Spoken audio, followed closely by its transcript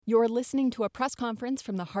You're listening to a press conference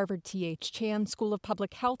from the Harvard T.H. Chan School of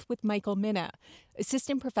Public Health with Michael Mina,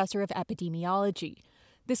 Assistant Professor of Epidemiology.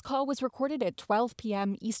 This call was recorded at 12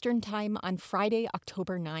 p.m. Eastern Time on Friday,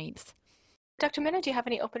 October 9th. Dr. Mina, do you have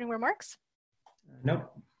any opening remarks?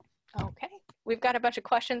 Nope. Okay, we've got a bunch of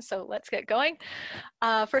questions, so let's get going.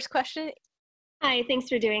 First question. Hi, thanks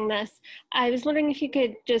for doing this. I was wondering if you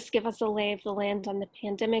could just give us a lay of the land on the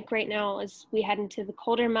pandemic right now as we head into the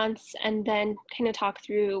colder months, and then kind of talk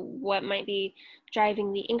through what might be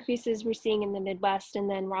driving the increases we're seeing in the Midwest, and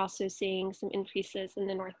then we're also seeing some increases in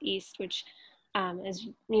the Northeast, which, as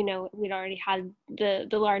you know, we'd already had the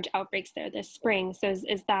large outbreaks there this spring. So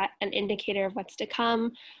is that an indicator of what's to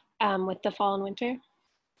come with the fall and winter?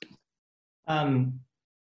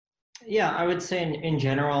 Yeah, I would say in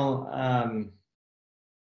general,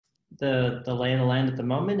 the lay of the land at the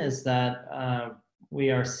moment is that we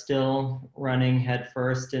are still running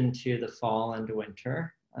headfirst into the fall and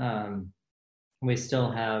winter. We still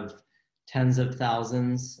have tens of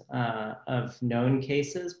thousands of known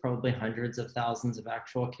cases, probably hundreds of thousands of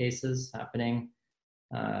actual cases happening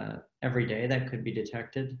every day that could be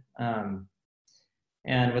detected. And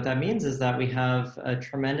what that means is that we have a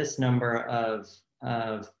tremendous number of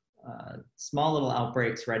small little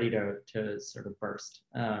outbreaks ready to sort of burst.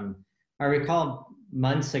 I recall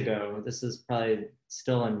months ago, this is probably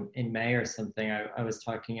still in May or something, I was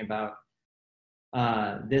talking about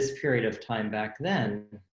this period of time back then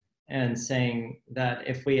and saying that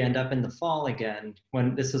if we end up in the fall again,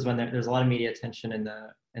 there's a lot of media attention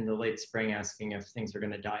in the late spring asking if things are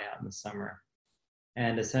going to die out in the summer.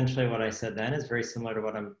 And essentially what I said then is very similar to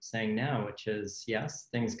what I'm saying now, which is, yes,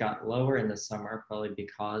 things got lower in the summer, probably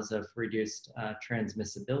because of reduced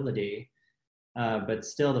transmissibility, but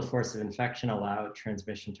still the force of infection allowed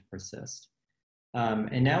transmission to persist.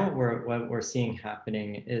 And now what we're seeing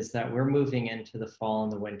happening is that we're moving into the fall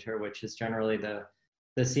and the winter, which is generally the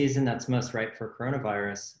season that's most ripe for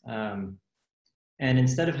coronavirus. And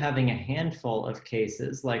instead of having a handful of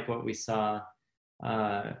cases like what we saw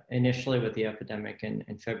initially with the epidemic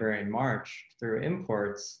in February and March through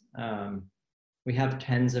imports, we have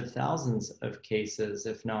tens of thousands of cases,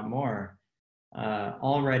 if not more,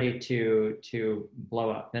 all ready to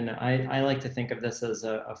blow up. And I like to think of this as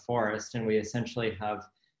a forest, and we essentially have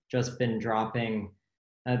just been dropping,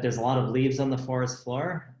 there's a lot of leaves on the forest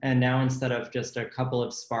floor, and now instead of just a couple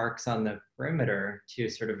of sparks on the perimeter to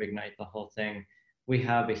sort of ignite the whole thing, we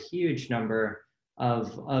have a huge number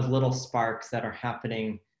of little sparks that are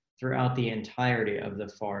happening throughout the entirety of the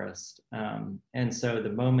forest. And so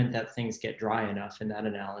the moment that things get dry enough in that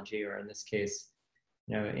analogy, or in this case,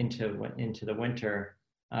 into the winter,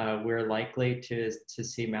 we're likely to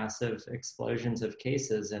see massive explosions of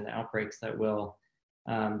cases and outbreaks that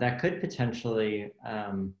could potentially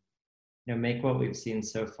make what we've seen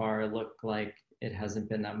so far look like it hasn't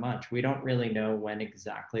been that much. We don't really know when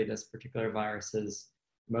exactly this particular virus's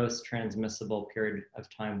most transmissible period of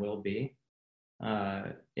time will be.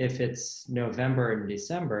 If it's November and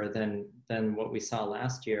December, then what we saw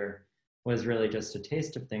last year was really just a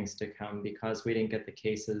taste of things to come, because we didn't get the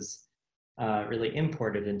cases really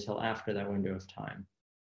imported until after that window of time.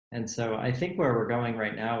 And so I think where we're going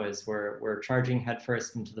right now is we're charging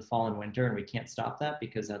headfirst into the fall and winter, and we can't stop that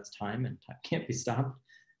because that's time and time can't be stopped.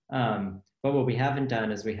 But what we haven't done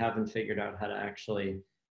is we haven't figured out how to actually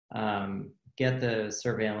get the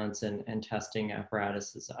surveillance and testing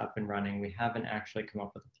apparatuses up and running. We haven't actually come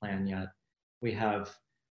up with a plan yet. We have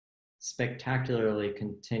spectacularly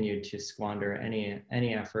continued to squander any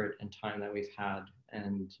effort and time that we've had,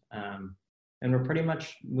 and we're pretty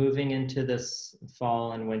much moving into this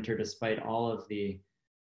fall and winter despite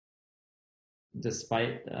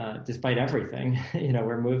everything.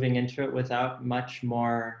 We're moving into it without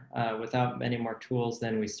many more tools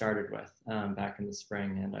than we started with back in the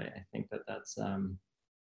spring, and I think that's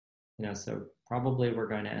so probably we're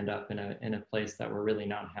going to end up in a place that we're really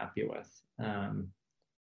not happy with.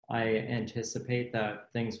 I anticipate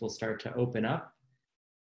that things will start to open up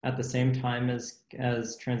at the same time as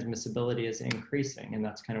transmissibility is increasing, and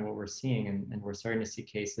that's kind of what we're seeing, and we're starting to see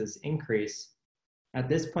cases increase. At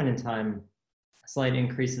this point in time, slight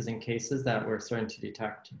increases in cases that we're starting to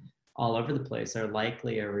detect all over the place are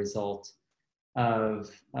likely a result of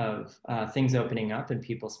things opening up and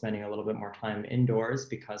people spending a little bit more time indoors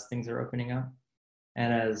because things are opening up.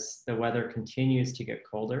 And as the weather continues to get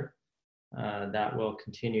colder, that will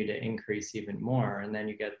continue to increase even more. And then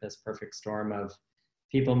you get this perfect storm of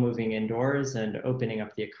people moving indoors and opening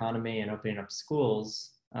up the economy and opening up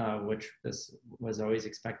schools, which this was always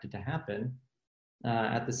expected to happen,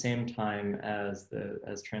 at the same time as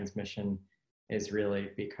transmission is really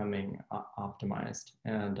becoming optimized.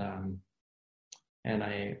 And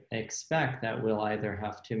I expect that we'll either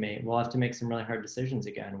have to make some really hard decisions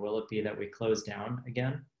again. Will it be that we close down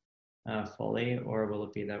again fully, or will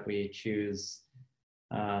it be that we choose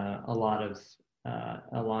a lot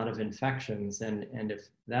of infections? And if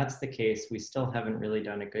that's the case, we still haven't really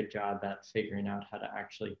done a good job at figuring out how to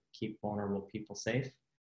actually keep vulnerable people safe.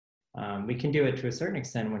 We can do it to a certain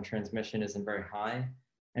extent when transmission isn't very high,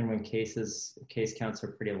 and when case counts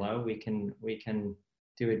are pretty low. We can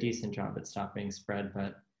do a decent job at stopping spread,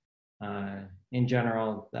 but in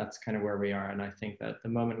general, that's kind of where we are. And I think that the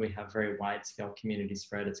moment we have very wide-scale community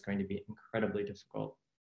spread, it's going to be incredibly difficult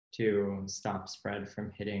to stop spread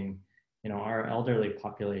from hitting, our elderly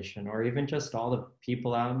population, or even just all the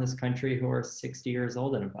people out in this country who are 60 years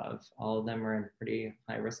old and above. All of them are in pretty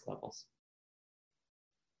high risk levels.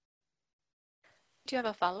 Do you have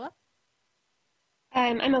a follow-up?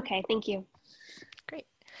 I'm okay, thank you. Great.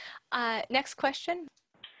 Next question.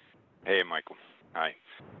 Hey, Michael. Hi.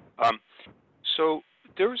 So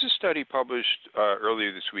there was a study published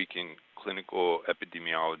earlier this week in Clinical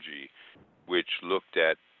Epidemiology, which looked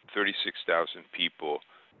at 36,000 people.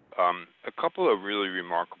 A couple of really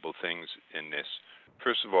remarkable things in this.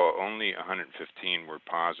 First of all, only 115 were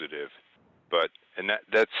positive, and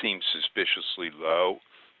that seems suspiciously low.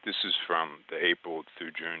 This is from the April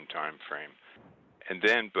through June timeframe. And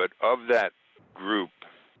then, but of that group,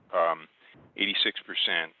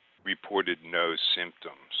 86% reported no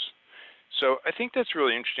symptoms. So I think that's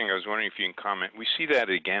really interesting. I was wondering if you can comment. We see that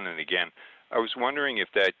again and again. I was wondering if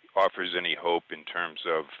that offers any hope in terms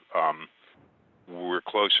of we're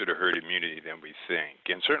closer to herd immunity than we think.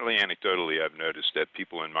 And certainly anecdotally, I've noticed that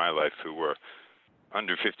people in my life who were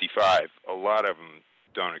under 55, a lot of them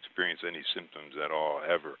don't experience any symptoms at all,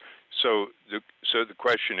 ever. So the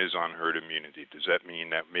question is on herd immunity. Does that mean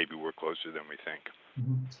that maybe we're closer than we think?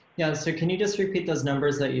 Mm-hmm. Yeah, so can you just repeat those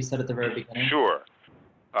numbers that you said at the very beginning? Sure.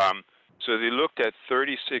 So they looked at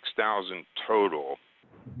 36,000 total,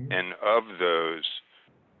 Mm-hmm. and of those,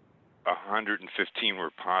 115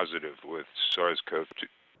 were positive with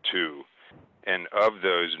SARS-CoV-2, and of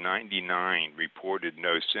those, 99 reported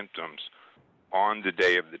no symptoms on the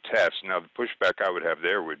day of the test. Now, the pushback I would have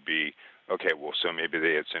there would be, okay, well, so maybe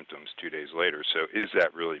they had symptoms 2 days later, so is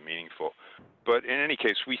that really meaningful? But in any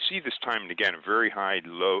case, we see this time and again a very high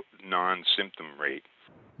low non-symptom rate.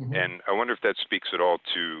 Mm-hmm. And I wonder if that speaks at all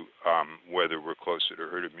to whether we're closer to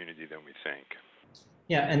herd immunity than we think.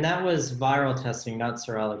 Yeah, and that was viral testing, not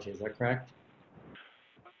serology, is that correct?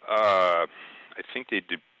 I think they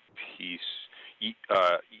did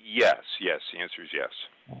yes, the answer is yes.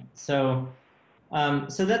 So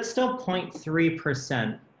that's still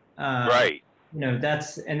 0.3%. Right.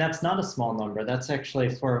 That's not a small number. That's actually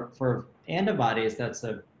for antibodies, that's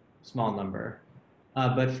a small number.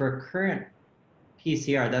 But for current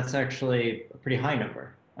PCR, that's actually a pretty high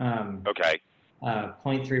number. Okay.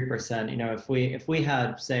 0.3%. If we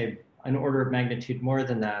had, say, an order of magnitude more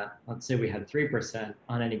than that, let's say we had 3%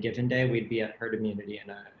 on any given day, we'd be at herd immunity in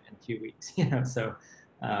a few weeks. So,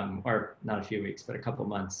 or not a few weeks, but a couple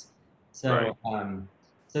months. So, right.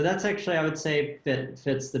 So that's actually, I would say,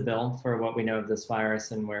 fits the bill for what we know of this virus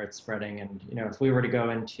and where it's spreading. And if we were to go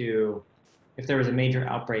into, if there was a major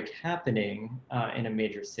outbreak happening in a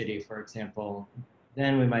major city, for example,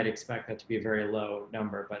 then we might expect that to be a very low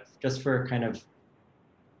number. But just for kind of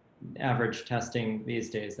average testing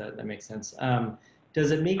these days, that makes sense.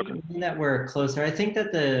 Does it mean that we're closer? I think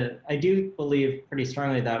that I do believe pretty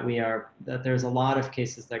strongly that that there's a lot of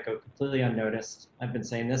cases that go completely unnoticed. I've been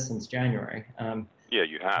saying this since January. Yeah,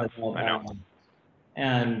 you have. I know.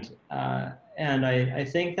 And I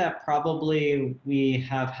think that probably we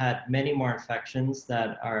have had many more infections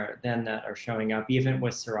that are showing up, even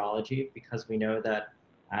with serology, because we know that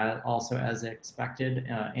also, as expected,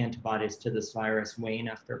 antibodies to this virus wane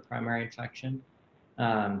after primary infection.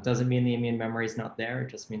 Doesn't mean the immune memory is not there. It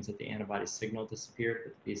just means that the antibody signal disappeared,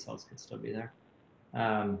 but the B cells could still be there.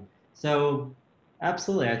 So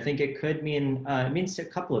absolutely, I think it could mean, it means a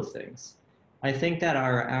couple of things. I think that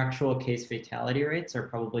our actual case fatality rates are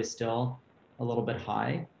probably still a little bit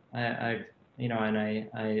high. I've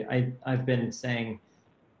been saying,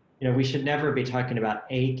 we should never be talking about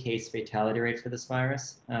a case fatality rate for this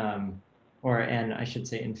virus, and I should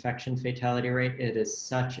say infection fatality rate. It is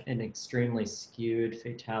such an extremely skewed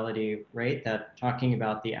fatality rate that talking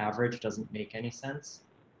about the average doesn't make any sense.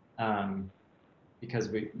 Because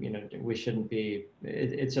we shouldn't be,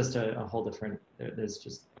 it's just a whole different, there's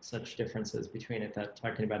just such differences between it that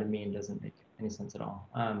talking about a mean doesn't make any sense at all.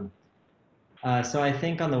 So I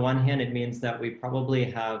think on the one hand, it means that we probably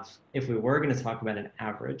have, if we were going to talk about an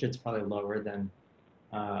average, it's probably lower than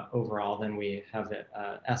overall than we have it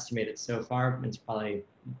estimated so far. It's probably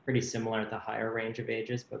pretty similar at the higher range of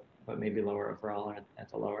ages, but maybe lower overall at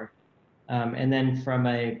the lower. And then from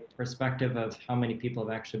a perspective of how many people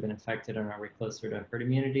have actually been infected and are we closer to herd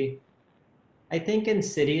immunity, I think in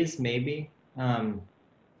cities, maybe.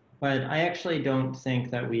 But I actually don't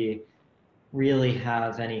think that we really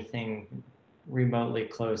have anything remotely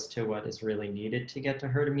close to what is really needed to get to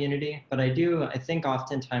herd immunity. But I think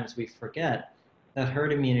oftentimes we forget that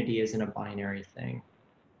herd immunity isn't a binary thing.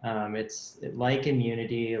 It's like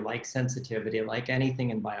immunity, like sensitivity, like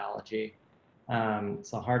anything in biology.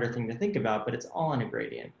 It's a harder thing to think about, but it's all in a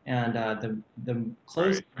gradient. And the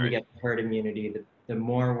closer we get to herd immunity, the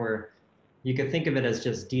more you could think of it as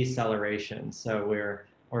just deceleration. So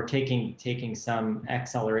we're taking some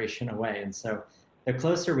acceleration away. And so the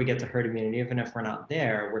closer we get to herd immunity, even if we're not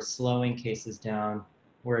there, we're slowing cases down,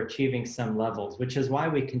 we're achieving some levels, which is why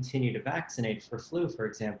we continue to vaccinate for flu, for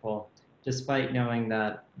example, despite knowing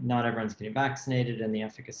that not everyone's getting vaccinated and the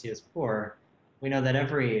efficacy is poor. We know that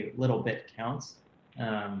every little bit counts.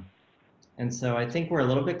 And so I think we're a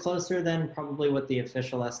little bit closer than probably what the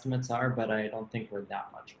official estimates are, but I don't think we're that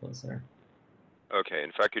much closer. Okay,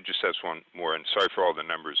 and if I could just ask one more, and sorry for all the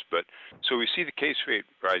numbers, but so we see the case rate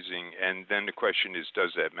rising, and then the question is,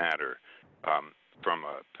 does that matter from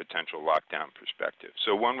a potential lockdown perspective?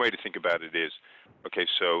 So one way to think about it is, okay,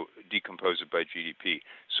 so decompose it by GDP.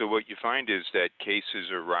 So what you find is that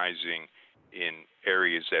cases are rising in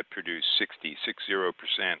areas that produce 60%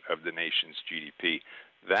 of the nation's GDP.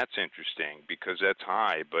 That's interesting because that's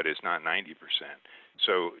high, but it's not 90%.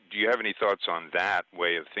 So do you have any thoughts on that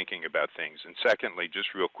way of thinking about things? And secondly,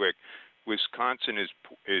 just real quick, Wisconsin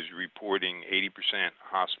is reporting 80%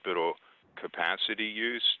 hospital capacity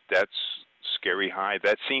use. That's scary high.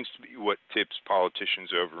 That seems to be what tips politicians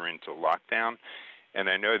over into lockdown. And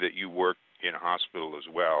I know that you work in a hospital as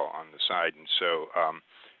well on the side. And so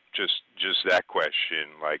just that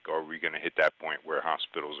question, like, are we going to hit that point where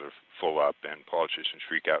hospitals are full up and politicians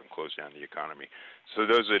freak out and close down the economy? So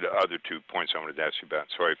those are the other 2 points I wanted to ask you about.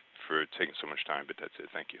 Sorry for taking so much time, but that's it.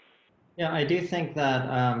 Thank you. Yeah, I do think that,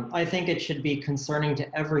 I think it should be concerning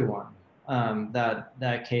to everyone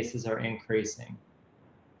that cases are increasing.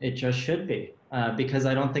 It just should be, because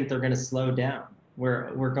I don't think they're going to slow down.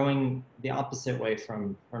 We're going the opposite way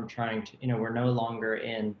from trying to, we're no longer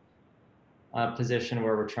in a position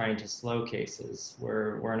where we're trying to slow cases.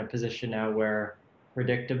 We're in a position now where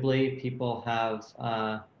predictably people have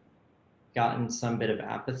gotten some bit of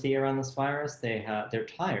apathy around this virus. They're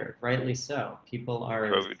tired, rightly so. People are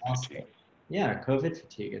COVID exhausted. fatigue. Yeah, COVID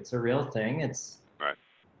fatigue. It's a real thing. It's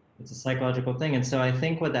a psychological thing. And so I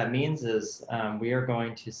think what that means is we are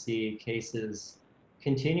going to see cases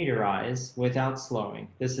continue to rise without slowing.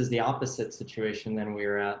 This is the opposite situation than we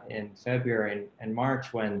were at in February and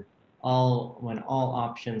March when all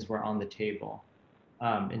options were on the table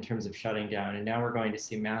in terms of shutting down. And now we're going to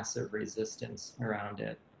see massive resistance around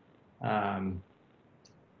it. And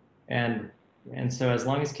so as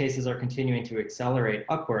long as cases are continuing to accelerate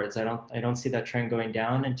upwards, I don't see that trend going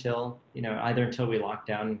down until, either until we lock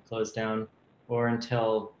down and close down or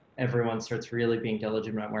until everyone starts really being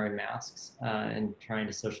diligent about wearing masks and trying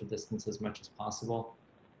to social distance as much as possible.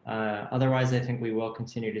 Otherwise, I think we will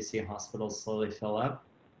continue to see hospitals slowly fill up.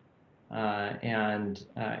 And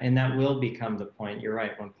that will become the point, you're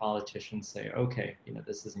right, when politicians say, okay,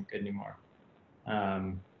 this isn't good anymore.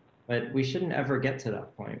 But we shouldn't ever get to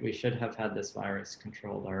that point. We should have had this virus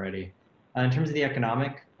controlled already. In terms of the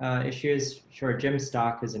economic issues, sure, Jim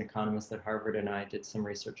Stock is an economist at Harvard, and I did some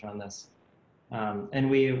research on this. And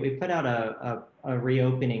we put out a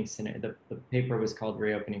reopening scenario. The paper was called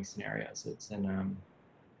Reopening Scenarios. It's in,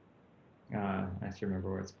 I have to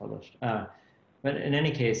remember where it's published. But in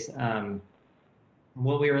any case,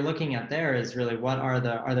 what we were looking at there is really are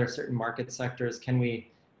there certain market sectors?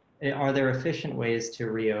 Are there efficient ways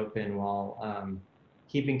to reopen while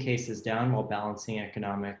keeping cases down while balancing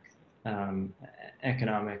economic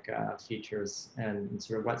features, and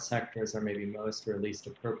sort of what sectors are maybe most or least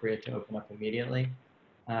appropriate to open up immediately?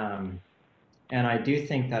 And I do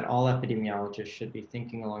think that all epidemiologists should be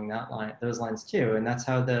thinking along those lines too, and that's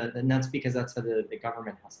because that's how the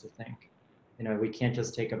government has to think. We can't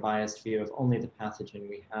just take a biased view of only the pathogen.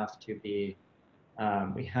 We have to be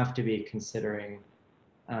considering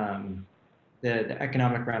the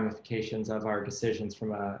economic ramifications of our decisions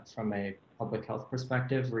from a public health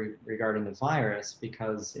perspective regarding the virus,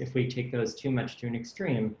 because if we take those too much to an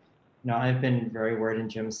extreme, I've been very worried in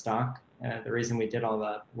Jim Stock. The reason we did all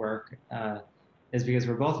that work is because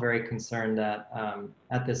we're both very concerned that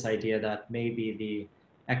at this idea that maybe the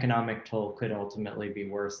economic toll could ultimately be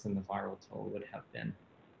worse than the viral toll would have been.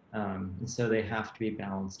 And so they have to be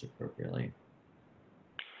balanced appropriately.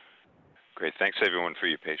 Great. Thanks, everyone, for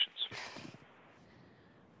your patience.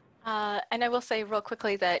 And I will say real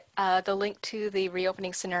quickly that the link to the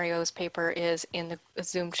reopening scenarios paper is in the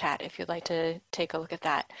Zoom chat if you'd like to take a look at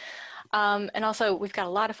that. And also, we've got a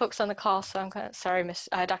lot of folks on the call, so I'm kind of sorry,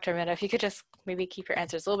 Dr. Minna, if you could just maybe keep your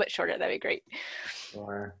answers a little bit shorter, that'd be great.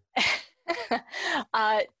 Sure.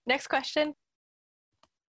 Next question.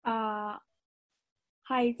 Hi,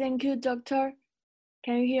 thank you, doctor.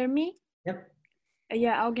 Can you hear me? Yep.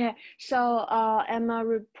 Yeah, okay. So I'm a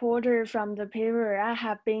reporter from the paper. I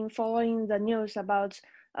have been following the news about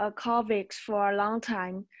COVAX for a long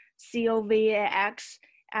time, COVAX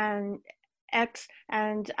and X.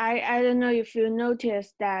 And I don't know if you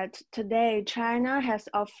noticed that today China has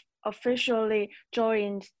officially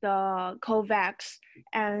joined the COVAX.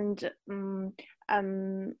 And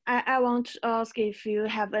I want to ask if you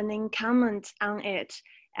have any comments on it.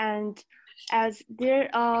 And as there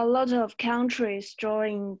are a lot of countries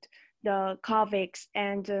joined the COVAX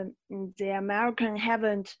and the American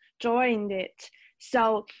haven't joined it.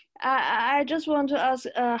 So I just want to ask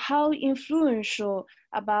how influential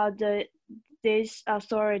about this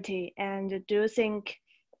authority, and do you think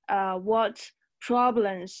what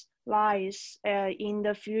problems lies in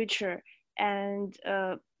the future and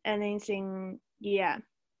anything, yeah.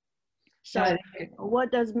 So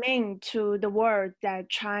what does it mean to the world that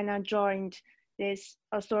China joined this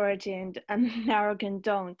authority and American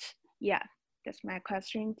don't? Yeah, that's my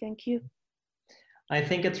question. Thank you. I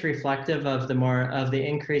think it's reflective of the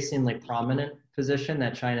increasingly prominent position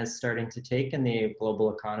that China is starting to take in the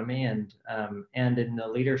global economy and in the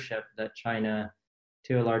leadership that China,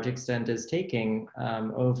 to a large extent, is taking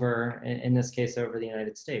over, in this case, over the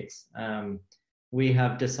United States. We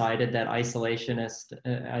have decided that isolationism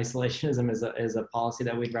is a policy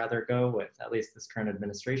that we'd rather go with. At least this current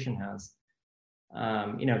administration has.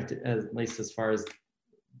 At least as far as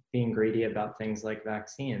being greedy about things like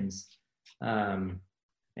vaccines.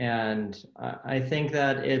 And I think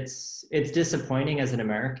that it's disappointing as an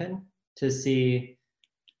American to see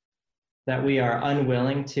that we are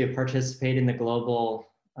unwilling to participate in the global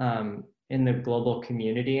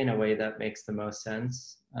community in a way that makes the most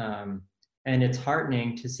sense. And it's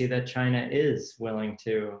heartening to see that China is willing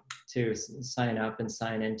to sign up and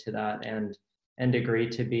sign into that and agree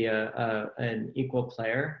to be an equal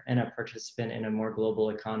player and a participant in a more global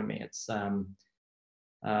economy. It's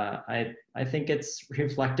I think it's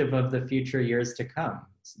reflective of the future years to come.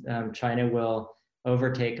 China will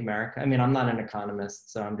overtake America. I mean, I'm not an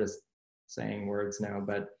economist, so I'm just saying words now,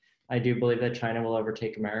 but I do believe that China will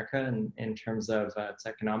overtake America in terms of its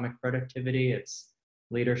economic productivity, its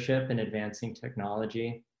leadership in advancing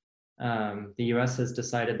technology. The US has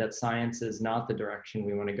decided that science is not the direction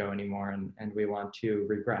we want to go anymore, and we want to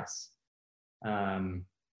regress.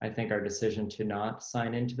 I think our decision to not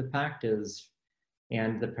sign into the pact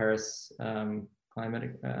and the Paris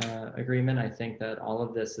climate agreement, I think that all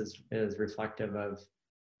of this is reflective of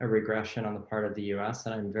a regression on the part of the US,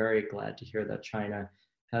 and I'm very glad to hear that China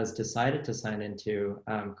has decided to sign into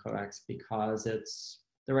COVAX because it's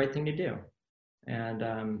the right thing to do. And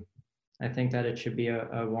I think that it should be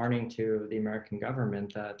a warning to the American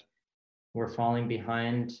government that we're falling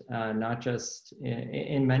behind, not just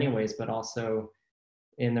in many ways, but also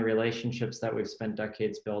in the relationships that we've spent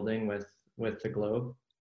decades building with the globe.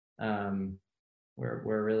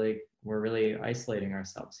 We're really isolating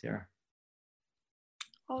ourselves here.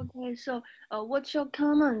 Okay, so what's your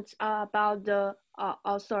comments about the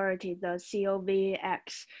authority, the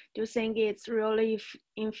COVAX? Do you think it's really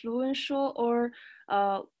influential, or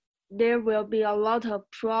there will be a lot of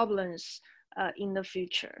problems in the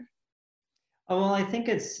future? Oh, well, I think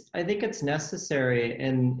it's necessary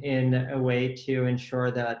in a way to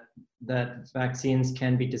ensure that vaccines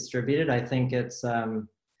can be distributed. I think it's an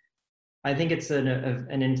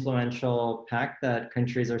influential pact that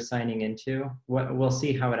countries are signing into. We'll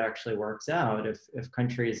see how it actually works out if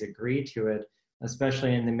countries agree to it,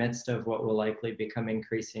 especially in the midst of what will likely become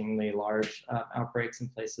increasingly large outbreaks in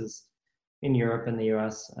places in Europe and the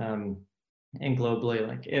US and globally.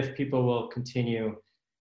 Like if people will continue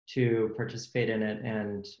to participate in it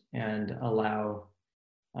and allow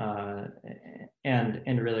and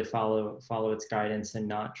really follow its guidance and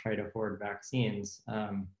not try to hoard vaccines.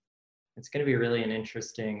 It's going to be really an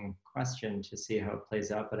interesting question to see how it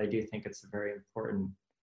plays out, but I do think it's a very important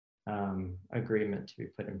agreement to be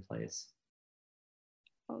put in place.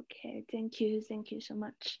 Okay, thank you so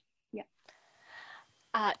much. Yeah.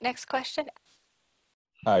 Next question.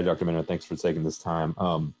 Hi, Dr. Minna. Thanks for taking this time.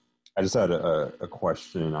 I just had a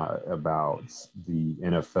question about the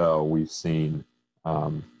NFL. We've seen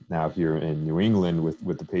now here in New England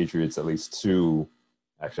with the Patriots, at least two,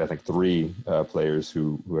 actually I think three players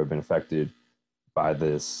who have been affected by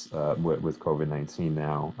this with COVID-19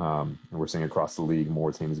 now. And we're seeing across the league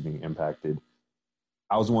more teams being impacted.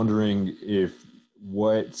 I was wondering do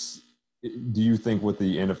you think what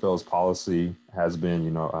the NFL's policy has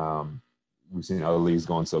been, we've seen other leagues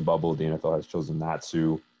go into a bubble. The NFL has chosen not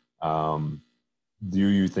to. Do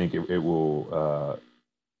you think it will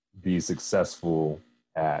be successful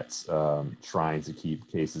at trying to keep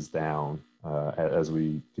cases down as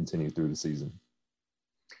we continue through the season?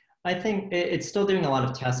 I think it's still doing a lot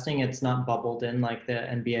of testing. It's not bubbled in like the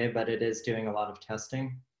NBA, but it is doing a lot of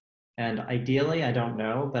testing. And ideally, I don't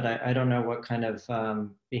know, but I don't know what kind of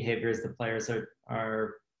behaviors the players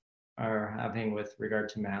are having with regard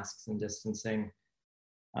to masks and distancing.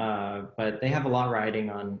 But they have a lot riding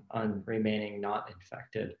on remaining not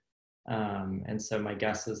infected. And so my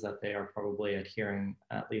guess is that they are probably adhering,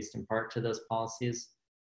 at least in part, to those policies.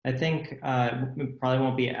 I think it probably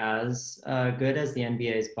won't be as good as the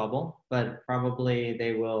NBA's bubble, but probably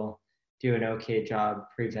they will do an okay job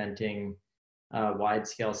preventing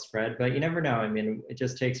wide-scale spread. But you never know. I mean, it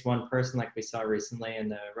just takes one person, like we saw recently in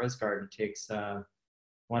the Rose Garden. It takes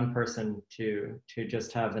one person to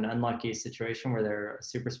just have an unlucky situation where they're a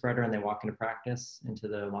super spreader and they walk into practice, into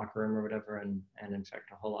the locker room or whatever, and infect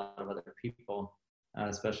a whole lot of other people,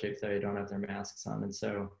 especially if they don't have their masks on. And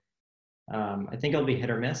so I think it'll be hit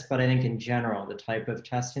or miss, but I think in general, the type of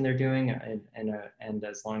testing they're doing, and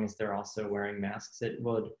as long as they're also wearing masks, it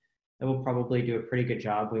will probably do a pretty good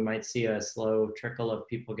job. We might see a slow trickle of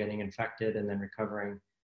people getting infected and then recovering,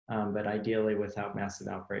 but ideally without massive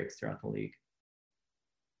outbreaks throughout the league.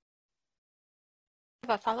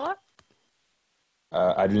 Have a follow-up?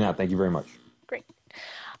 I do not. Thank you very much. Great.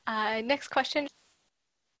 Next question.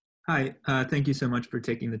 Hi, thank you so much for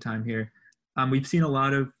taking the time here. We've seen a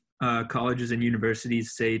lot of colleges and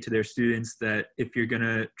universities say to their students that if you're going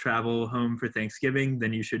to travel home for Thanksgiving,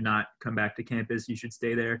 then you should not come back to campus. You should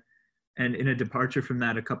stay there. And in a departure from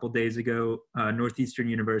that a couple days ago, Northeastern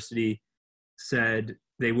University said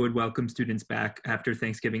they would welcome students back after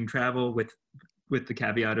Thanksgiving travel with the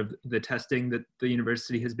caveat of the testing that the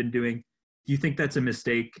university has been doing. Do you think that's a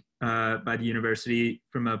mistake by the university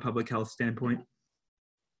from a public health standpoint?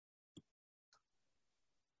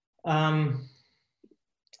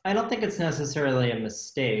 I don't think it's necessarily a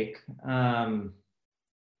mistake.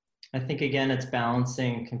 I think, again, it's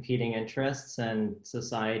balancing competing interests and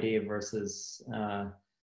society versus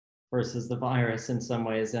the virus in some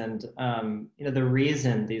ways. And the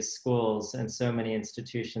reason these schools and so many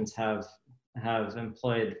institutions have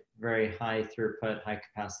employed very high throughput, high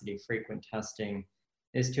capacity, frequent testing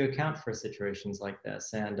is to account for situations like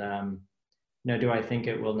this. And do I think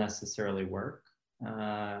it will necessarily work?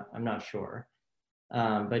 I'm not sure.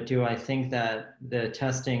 But do I think that the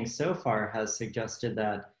testing so far has suggested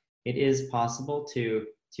that it is possible to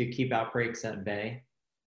keep outbreaks at bay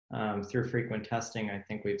through frequent testing? I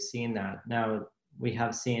think we've seen that. Now, we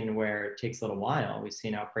have seen where it takes a little while. We've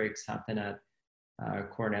seen outbreaks happen at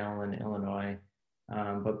Cornell in Illinois,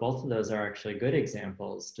 but both of those are actually good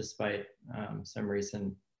examples, despite some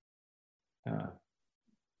recent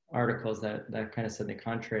articles that kind of said the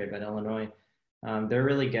contrary about Illinois. They're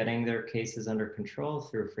really getting their cases under control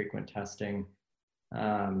through frequent testing.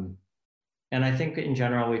 And I think in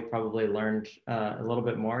general, we've probably learned a little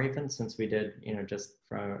bit more even since we did, just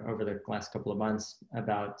over the last couple of months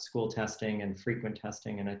about school testing and frequent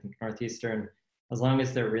testing. And I think Northeastern, as long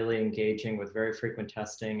as they're really engaging with very frequent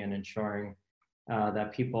testing and ensuring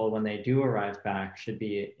that people, when they do arrive back, should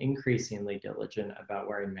be increasingly diligent about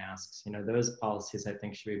wearing masks. Those policies, I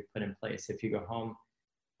think, should be put in place. If you go home,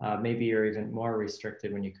 maybe you're even more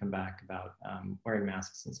restricted when you come back about wearing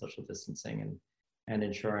masks and social distancing and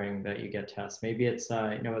ensuring that you get tests. Maybe it's,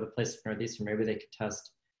 with a place like Northeastern, maybe they could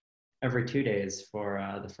test every 2 days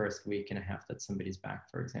for the first week and a half that somebody's back,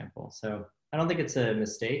 for example. So I don't think it's a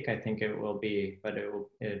mistake. I think it will be, but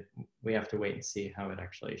we have to wait and see how it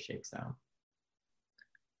actually shakes out.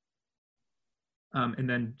 And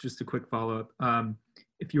then just a quick follow-up.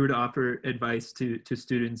 If you were to offer advice to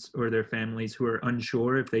students or their families who are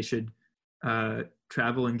unsure if they should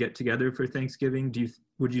travel and get together for Thanksgiving,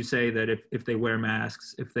 would you say that if they wear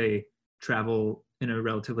masks, if they travel in a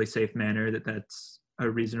relatively safe manner, that's a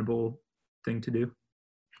reasonable thing to do?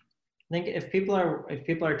 I think if people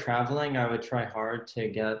are traveling, I would try hard to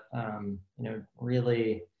get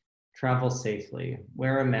really travel safely.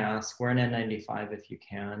 Wear a mask, wear an N95 if you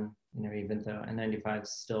can. Even though N95s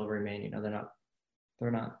still remain, they're not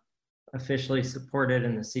they're not officially supported,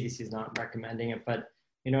 and the CDC is not recommending it. But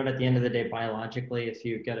you know what? At the end of the day, biologically, if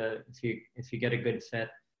you get a good fit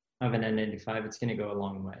of an N95, it's going to go a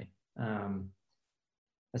long way.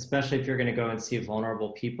 Especially if you're going to go and see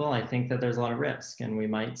vulnerable people, I think that there's a lot of risk, and we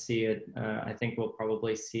might see it. I think we'll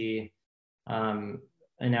probably see an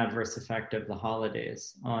adverse effect of the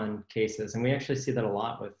holidays on cases, and we actually see that a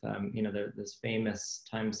lot with you know, this famous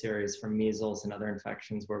time series from measles and other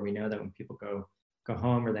infections, where we know that when people go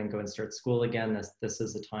home or then go and start school again, this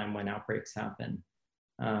is the time when outbreaks happen.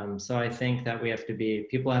 So I think that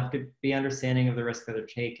people have to be understanding of the risk that they're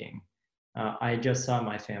taking. I just saw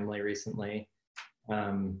my family recently.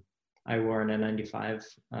 I wore an N95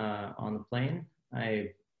 on the plane.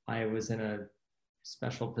 I was in a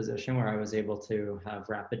special position where I was able to have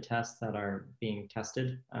rapid tests that are being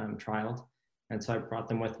tested, trialed. And so I brought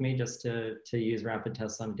them with me just to use rapid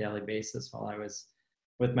tests on a daily basis while I was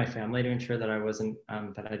with my family, to ensure that I wasn't,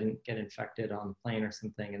 that I didn't get infected on the plane or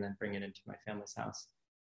something and then bring it into my family's house.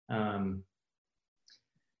 But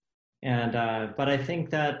I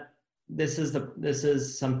think that this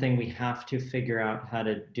is something we have to figure out how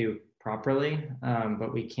to do properly,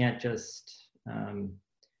 but we can't just,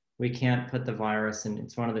 we can't put the virus in.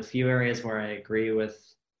 It's one of the few areas where I agree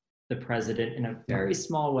with the president in a very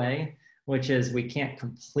small way, which is we can't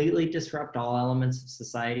completely disrupt all elements of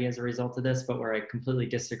society as a result of this, but where I completely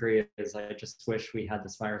disagree is I just wish we had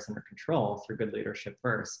this virus under control through good leadership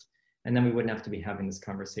first, and then we wouldn't have to be having this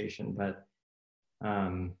conversation. But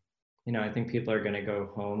you know, I think people are going to go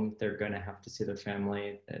home. They're going to have to see their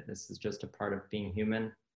family. This is just a part of being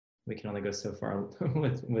human. We can only go so far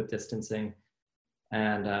with distancing.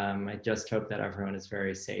 And I just hope that everyone is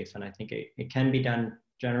very safe. And I think it can be done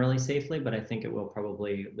generally safely, but I think it will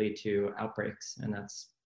probably lead to outbreaks, and that's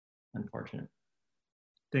unfortunate.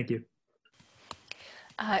 Thank you.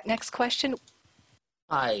 Next question.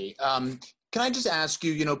 Hi. Can I just ask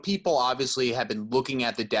you, you know, people obviously have been looking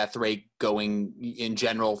at the death rate going in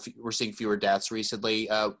general. We're seeing fewer deaths recently.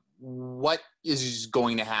 What is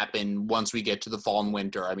going to happen once we get to the fall and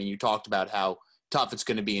winter? I mean, you talked about how tough it's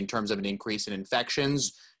going to be in terms of an increase in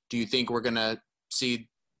infections. Do you think we're going to see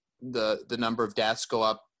the number of deaths go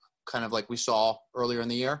up kind of like we saw earlier in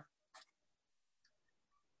the year?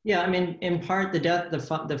 Yeah, I mean, in part,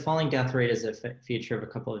 the falling death rate is a feature of a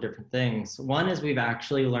couple of different things. One is we've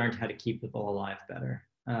actually learned how to keep people alive better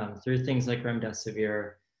through things like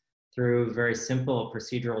remdesivir, through very simple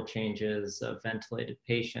procedural changes of ventilated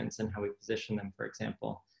patients and how we position them, for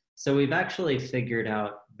example. So we've actually figured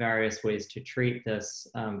out various ways to treat this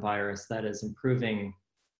virus that is improving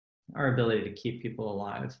our ability to keep people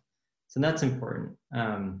alive. So that's important.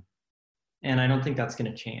 And I don't think that's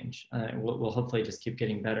going to change. We'll hopefully just keep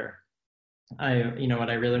getting better. You know what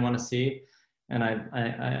I really want to see, and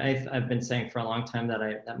I've been saying for a long time that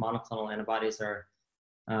that monoclonal antibodies are.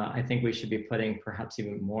 I think we should be putting perhaps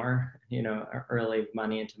even more, you know, early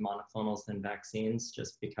money into monoclonals than vaccines,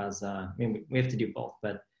 just because I mean we have to do both.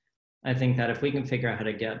 But I think that if we can figure out how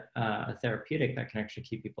to get a therapeutic that can actually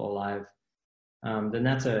keep people alive, then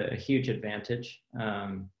that's a huge advantage.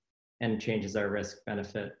 And changes our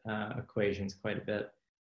risk-benefit equations quite a bit.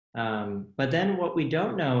 But then what we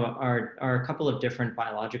don't know are a couple of different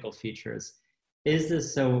biological features. I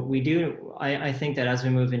think that as we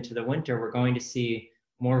move into the winter, we're going to see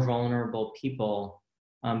more vulnerable people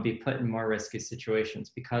be put in more risky situations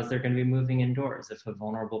because they're going to be moving indoors. If a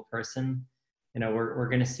vulnerable person, you know, we're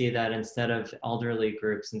going to see that instead of elderly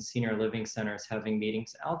groups and senior living centers having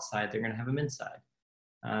meetings outside, they're going to have them inside.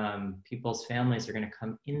 People's families are going to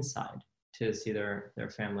come inside to see their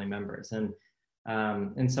family members.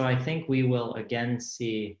 And so I think we will again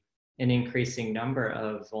see an increasing number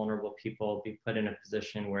of vulnerable people be put in a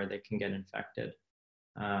position where they can get infected.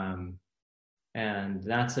 And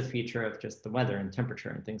that's a feature of just the weather and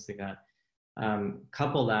temperature and things like that.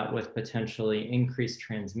 Couple that with potentially increased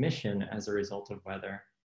transmission as a result of weather,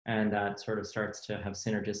 and that sort of starts to have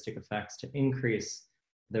synergistic effects to increase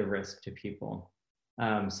the risk to people.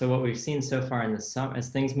 So what we've seen so far in the summer, as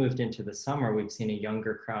things moved into the summer, we've seen a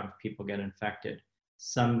younger crowd of people get infected,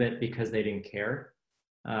 some bit because they didn't care,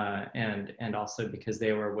 and also because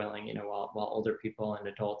they were willing, you know, while older people and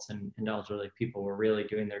adults and elderly people were really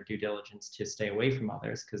doing their due diligence to stay away from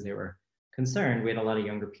others because they were concerned. We had a lot of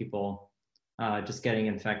younger people just getting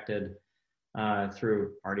infected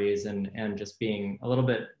through parties and just being a little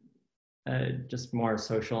bit just more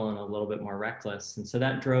social and a little bit more reckless. And so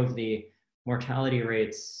that drove the mortality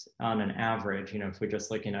rates on an average, you know, if we're just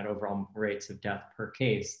looking at overall rates of death per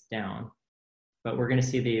case, down. But we're going to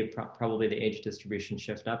see probably the age distribution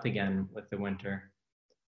shift up again with the winter.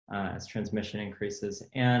 as transmission increases.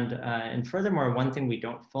 And furthermore, one thing we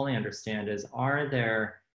don't fully understand is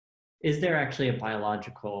is there actually a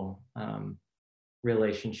biological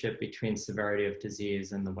relationship between severity of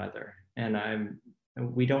disease and the weather? And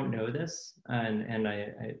we don't know this, and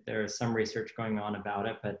there is some research going on about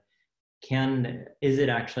it, but is it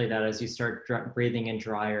actually that as you start breathing in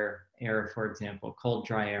drier air, for example, cold,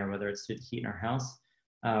 dry air, whether it's through the heat in our house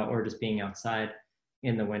or just being outside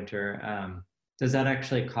in the winter, does that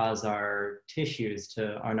actually cause our tissues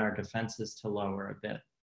and our defenses to lower a bit?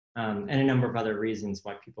 And a number of other reasons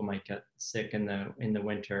why people might get sick in the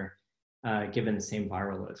winter, given the same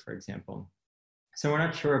viral load, for example. So we're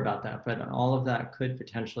not sure about that, but all of that could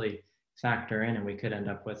potentially factor in, and we could end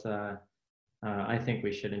up with I think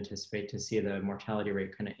we should anticipate to see the mortality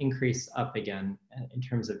rate kind of increase up again in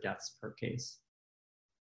terms of deaths per case.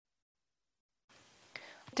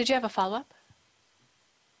 Did you have a follow-up?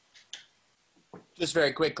 Just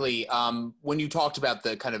very quickly, when you talked about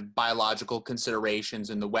the kind of biological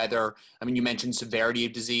considerations in the weather, I mean, you mentioned severity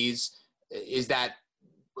of disease.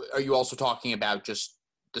 Are you also talking about just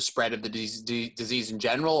the spread of the disease in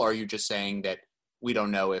general, or are you just saying that we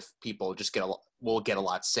don't know if people just will get a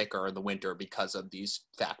lot sicker in the winter because of these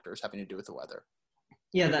factors having to do with the weather?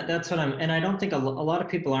 Yeah, that's what and I don't think a lot of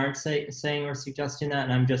people aren't saying or suggesting that,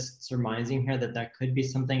 and I'm just surmising here that could be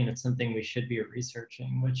something, and it's something we should be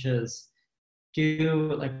researching, which is,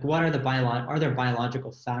 what are there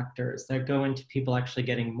biological factors that go into people actually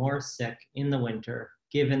getting more sick in the winter,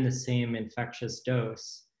 given the same infectious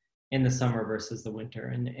dose in the summer versus the winter?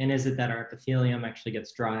 And is it that our epithelium actually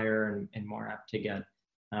gets drier and more apt to get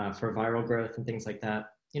for viral growth and things like that?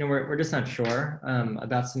 We're just not sure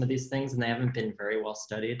about some of these things, and they haven't been very well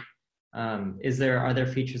studied. Are there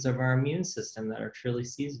features of our immune system that are truly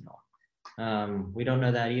seasonal? We don't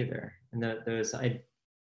know that either. And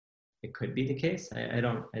it could be the case.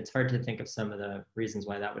 It's hard to think of some of the reasons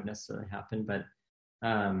why that would necessarily happen, but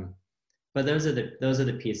those are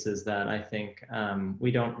the pieces that I think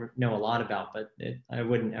we don't know a lot about, but I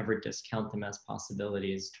wouldn't ever discount them as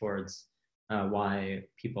possibilities towards why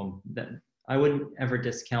I wouldn't ever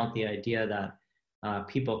discount the idea that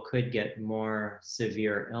people could get more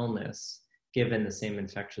severe illness given the same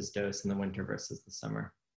infectious dose in the winter versus the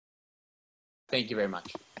summer. Thank you very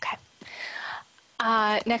much. Okay.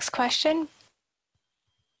 Next question.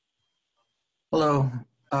 Hello.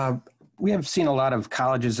 We have seen a lot of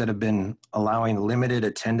colleges that have been allowing limited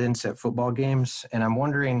attendance at football games, and I'm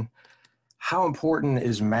wondering, how important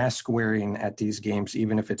is mask wearing at these games,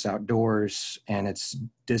 even if it's outdoors and it's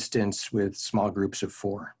distance with small groups of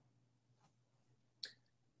 4?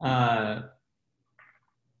 I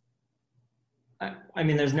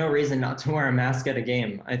mean, there's no reason not to wear a mask at a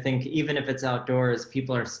game. I think even if it's outdoors,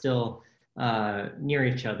 people are still near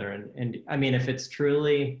each other. And I mean, if it's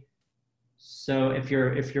truly, so if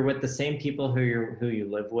you're with the same people who you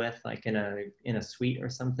live with, like in a suite or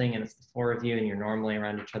something, and it's the 4 of you and you're normally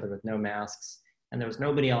around each other with no masks, and there was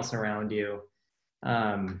nobody else around you,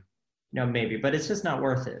 maybe, but it's just not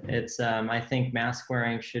worth it. It's I think mask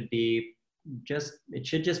wearing should just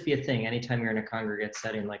be a thing anytime you're in a congregate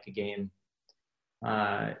setting like a game.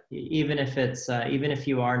 Even if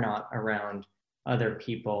you are not around other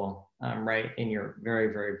people right in your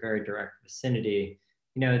very, very, very direct vicinity,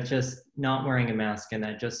 just not wearing a mask, and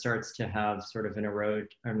that just starts to have sort of an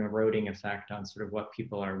eroding effect on sort of what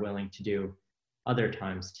people are willing to do other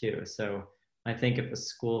times too. So I think if a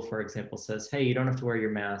school, for example, says, hey, you don't have to wear your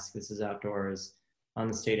mask, this is outdoors on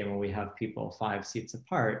the stadium where we have people 5 seats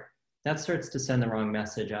apart, that starts to send the wrong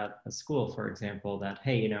message at a school, for example, that,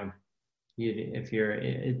 hey,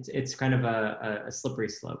 it's kind of a slippery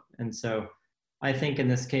slope. And so I think in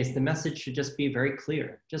this case, the message should just be very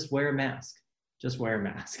clear. Just wear a mask. Just wear a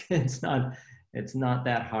mask. It's not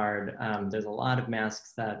that hard. There's a lot of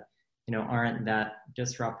masks that, aren't that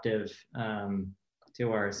disruptive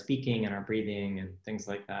to our speaking and our breathing and things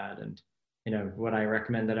like that. And, would I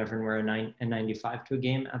recommend that everyone wear a N95 to a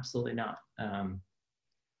game? Absolutely not.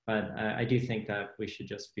 But I do think that we should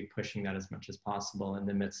just be pushing that as much as possible in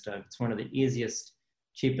the midst of, it's one of the easiest,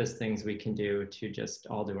 cheapest things we can do to just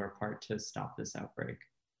all do our part to stop this outbreak.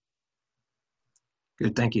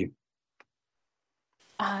 Good, thank you.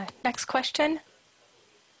 Next question.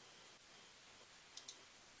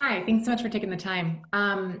 Hi, thanks so much for taking the time.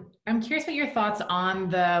 I'm curious about your thoughts on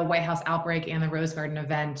the White House outbreak and the Rose Garden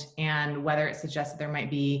event, and whether it suggests that there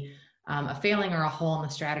might be a failing or a hole in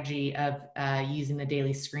the strategy of using the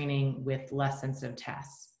daily screening with less sensitive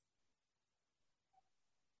tests.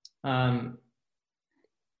 I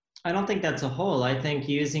don't think that's a hole. I think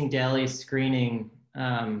using daily screening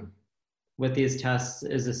with these tests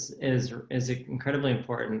is incredibly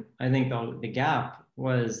important. I think the gap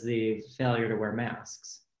was the failure to wear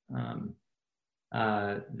masks.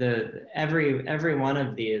 Every one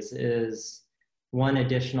of these is one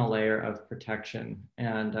additional layer of protection,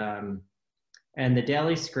 and the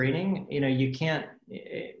daily screening, you can't.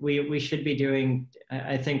 We should be doing.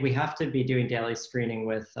 I think we have to be doing daily screening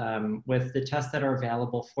with the tests that are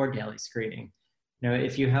available for daily screening.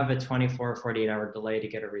 If you have a 24 or 48-hour delay to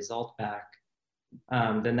get a result back,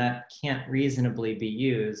 then that can't reasonably be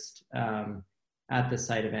used at the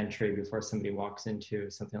site of entry before somebody walks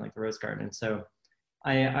into something like the Rose Garden. And so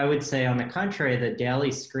I would say, on the contrary, the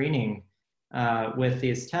daily screening with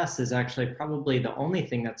these tests is actually probably the only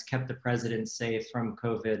thing that's kept the president safe from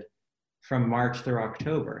COVID from March through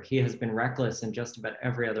October. He has been reckless in just about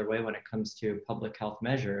every other way when it comes to public health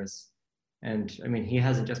measures. And I mean, he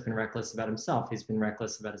hasn't just been reckless about himself, he's been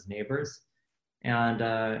reckless about his neighbors. And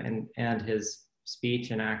his speech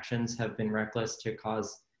and actions have been reckless to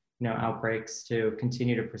cause outbreaks to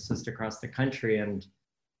continue to persist across the country, and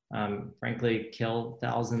frankly kill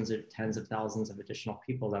thousands or tens of thousands of additional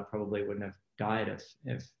people that probably wouldn't have died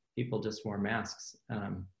if people just wore masks,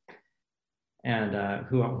 and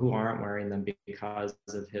who aren't wearing them because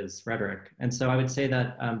of his rhetoric. And so I would say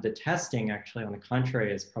that the testing, actually, on the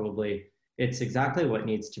contrary, is probably, it's exactly what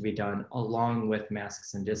needs to be done along with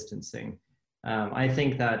masks and distancing. I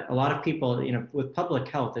think that a lot of people, with public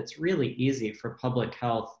health, it's really easy for public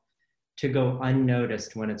health to go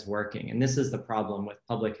unnoticed when it's working. And this is the problem with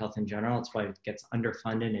public health in general. It's why it gets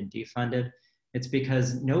underfunded and defunded. It's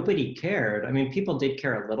because nobody cared. I mean, people did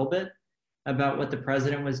care a little bit about what the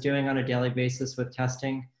president was doing on a daily basis with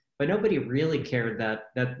testing, but nobody really cared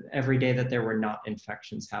that every day that there were not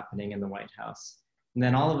infections happening in the White House. And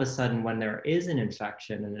then all of a sudden, when there is an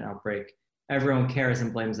infection and an outbreak, everyone cares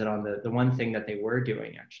and blames it on the one thing that they were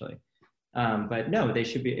doing, actually. But no,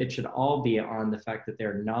 it should all be on the fact that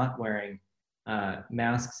they're not wearing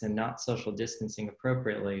masks and not social distancing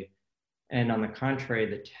appropriately. And on the contrary,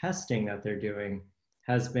 the testing that they're doing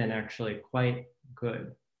has been actually quite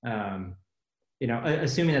good.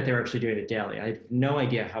 Assuming that they're actually doing it daily. I have no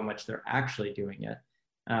idea how much they're actually doing it.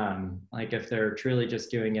 Like if they're truly just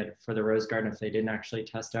doing it for the Rose Garden, if they didn't actually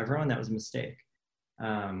test everyone, that was a mistake.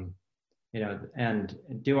 And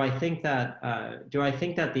do I think that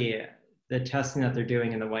the testing that they're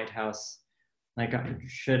doing in the White House, I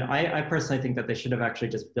personally think that they should have actually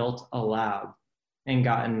just built a lab and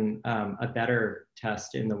gotten a better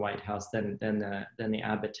test in the White House than the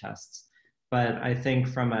Abbott tests. But I think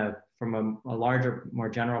from a larger, more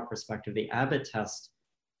general perspective, the Abbott test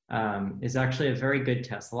is actually a very good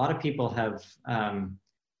test. A lot of people have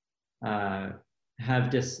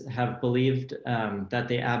believed that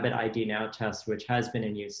the Abbott ID Now test, which has been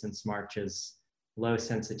in use since March, is low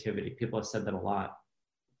sensitivity. People have said that a lot.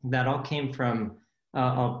 That all came from,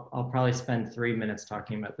 I'll probably spend 3 minutes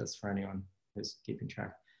talking about this for anyone who's keeping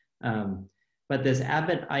track. But this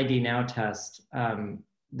Abbott ID Now test,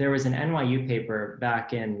 there was an NYU paper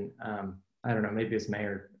back in, I don't know, maybe it was May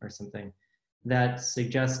or something, that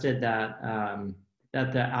suggested that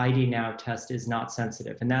that the ID Now test is not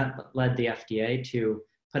sensitive. And that led the FDA to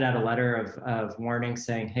put out a letter of warning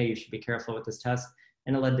saying, hey, you should be careful with this test.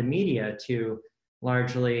 And it led the media to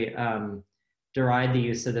largely deride the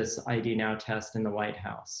use of this ID Now test in the White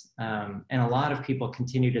House. And a lot of people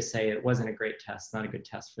continue to say it wasn't a great test, not a good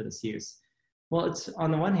test for this use. Well, it's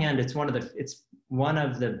on the one hand, it's one of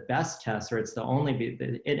the best tests, or it's the only,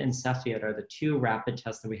 it and Cepheid are the two rapid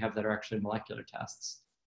tests that we have that are actually molecular tests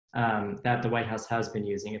that the White House has been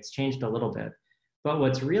using. It's changed a little bit. But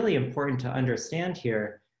what's really important to understand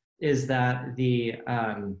here is that the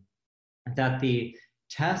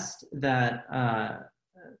test that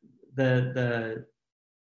the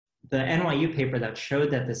NYU paper that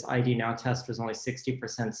showed that this ID Now test was only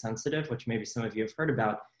 60% sensitive, which maybe some of you have heard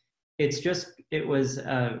about, it was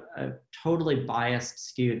a totally biased,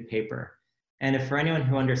 skewed paper. And if for anyone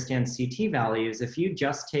who understands CT values, if you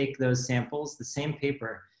just take those samples, the same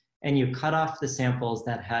paper, and you cut off the samples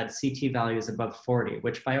that had CT values above 40,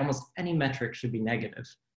 which by almost any metric should be negative,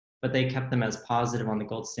 but they kept them as positive on the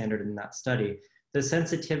gold standard in that study, the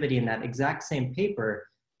sensitivity in that exact same paper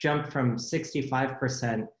jumped from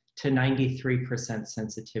 65% to 93%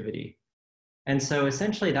 sensitivity. And so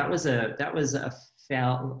essentially that was a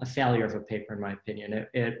failure of a paper, in my opinion.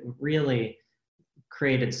 It really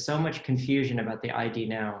created so much confusion about the ID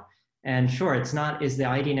Now. And sure, is the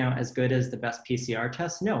ID Now as good as the best PCR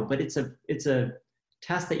test? No, but it's a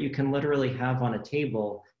test that you can literally have on a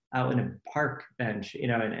table out in a park bench,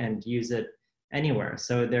 and use it anywhere.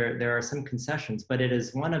 So there are some concessions, but it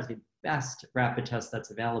is one of the best rapid tests that's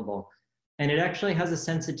available. And it actually has a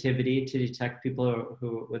sensitivity to detect people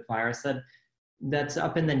who with virus that's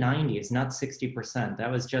up in the 90s, not 60%. That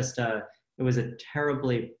was just it was a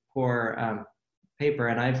terribly poor paper.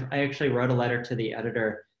 And I actually wrote a letter to the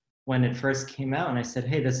editor when it first came out, and I said,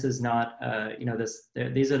 hey, this is not,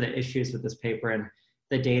 these are the issues with this paper, and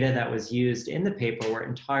the data that was used in the paper were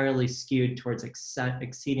entirely skewed towards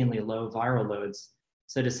exceedingly low viral loads.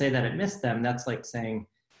 So to say that it missed them, that's like saying,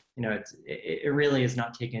 it really is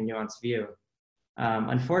not taking a nuanced view.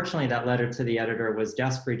 Unfortunately, that letter to the editor was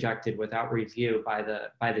desk rejected without review by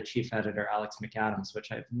the chief editor, Alex McAdams,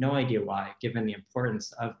 which I have no idea why, given the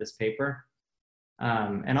importance of this paper.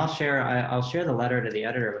 And I'll share the letter to the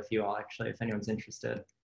editor with you all, actually, if anyone's interested.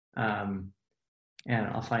 And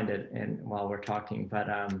I'll find it while we're talking. But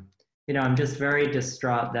I'm just very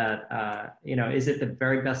distraught that is it the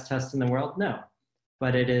very best test in the world? No,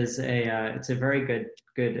 but it is it's a very good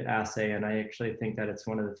assay, and I actually think that it's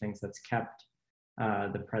one of the things that's kept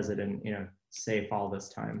the president safe all this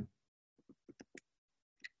time.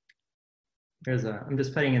 I'm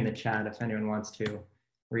just putting in the chat if anyone wants to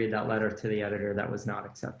read that letter to the editor that was not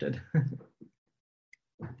accepted.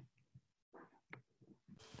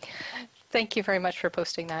 Thank you very much for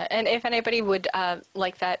posting that. And if anybody would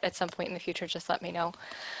like that at some point in the future, just let me know.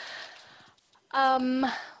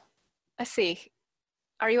 Let's see.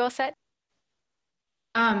 Are you all set?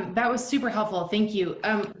 That was super helpful. Thank you.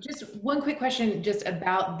 Just one quick question just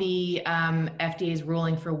about the FDA's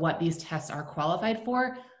ruling for what these tests are qualified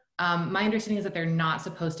for. My understanding is that they're not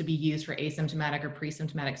supposed to be used for asymptomatic or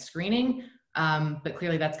pre-symptomatic screening, but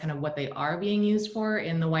clearly that's kind of what they are being used for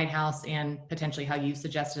in the White House and potentially how you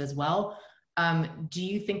suggested as well. Do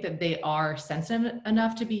you think that they are sensitive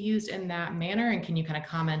enough to be used in that manner? And can you kind of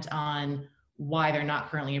comment on why they're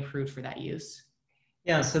not currently approved for that use?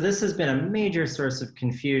 Yeah, so this has been a major source of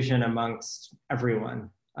confusion amongst everyone.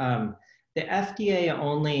 The FDA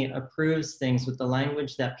only approves things with the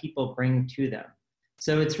language that people bring to them.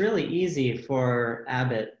 So it's really easy for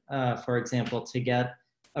Abbott, for example, to get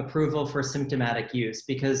approval for symptomatic use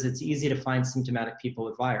because it's easy to find symptomatic people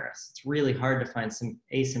with virus. It's really hard to find some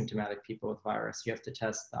asymptomatic people with virus. You have to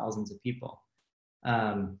test thousands of people.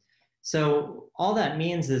 So all that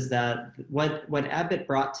means is that what Abbott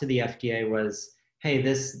brought to the FDA was, hey,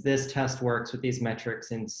 this test works with these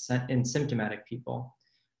metrics in symptomatic people.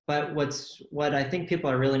 But what I think people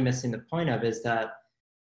are really missing the point of is that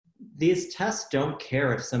these tests don't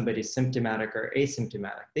care if somebody's symptomatic or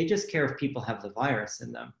asymptomatic. They just care if people have the virus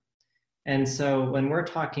in them. And so when we're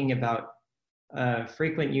talking about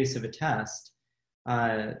frequent use of a test,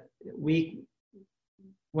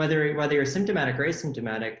 whether you're symptomatic or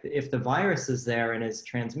asymptomatic, if the virus is there and is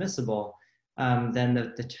transmissible, then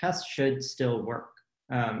the test should still work.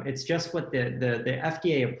 It's just what the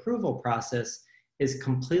FDA approval process is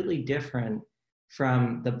completely different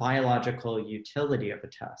from the biological utility of a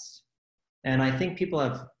test. And I think people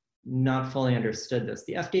have not fully understood this.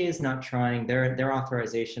 The FDA is not trying, their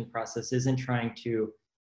authorization process isn't trying to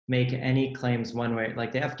make any claims one way.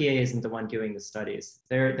 Like the FDA isn't the one doing the studies.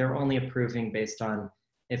 They're only approving based on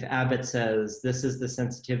if Abbott says this is the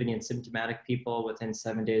sensitivity in symptomatic people within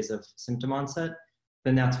 7 days of symptom onset,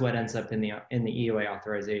 then that's what ends up in the EUA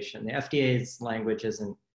authorization. The FDA's language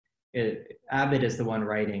isn't, Abbott is the one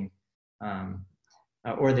writing,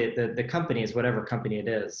 or the companies, whatever company it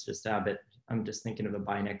is, just Abbott. I'm just thinking of the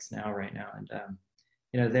Binix now, right now. And,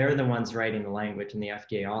 they're the ones writing the language and the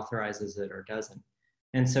FDA authorizes it or doesn't.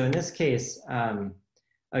 And so in this case,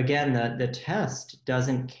 again, the test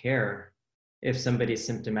doesn't care if somebody's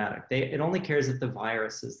symptomatic. It only cares if the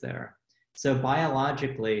virus is there. So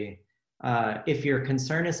biologically, if your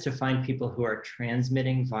concern is to find people who are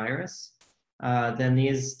transmitting virus, then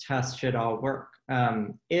these tests should all work.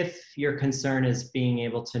 If your concern is being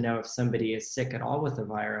able to know if somebody is sick at all with the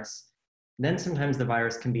virus, then sometimes the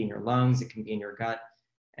virus can be in your lungs, it can be in your gut.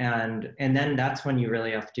 And then that's when you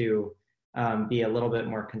really have to be a little bit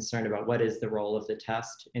more concerned about what is the role of the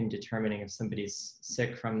test in determining if somebody's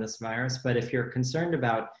sick from this virus. But if you're concerned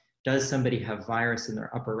about, does somebody have virus in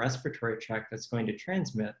their upper respiratory tract that's going to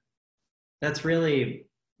transmit, that's really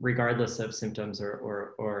regardless of symptoms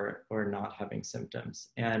or not having symptoms.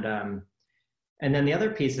 And then the other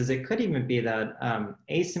piece is it could even be that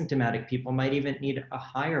asymptomatic people might even need a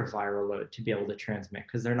higher viral load to be able to transmit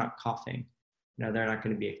because they're not coughing. They're not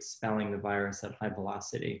going to be expelling the virus at high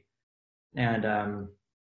velocity. And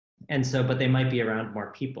so, but they might be around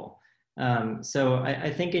more people. So I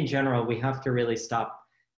think in general, we have to really stop.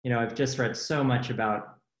 I've just read so much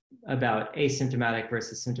about asymptomatic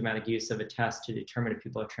versus symptomatic use of a test to determine if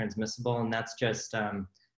people are transmissible. And that's just,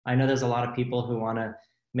 I know there's a lot of people who want to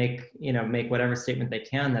make whatever statement they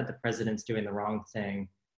can that the president's doing the wrong thing.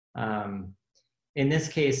 In this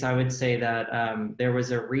case, I would say that there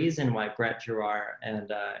was a reason why Brett Giroir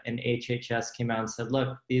and HHS came out and said,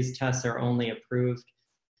 look, these tests are only approved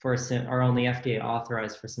are only FDA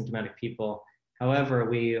authorized for symptomatic people. However,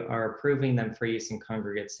 we are approving them for use in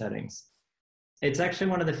congregate settings. It's actually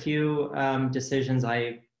one of the few decisions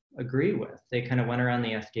I agree with. They kind of went around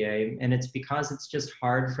the FDA, and it's because it's just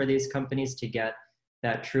hard for these companies to get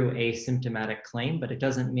that true asymptomatic claim, but it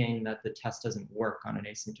doesn't mean that the test doesn't work on an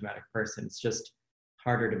asymptomatic person. It's just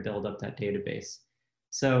harder to build up that database.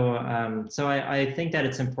 So, I think that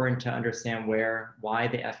it's important to understand why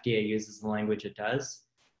the FDA uses the language it does.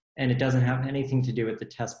 And it doesn't have anything to do with the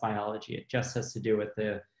test biology. It just has to do with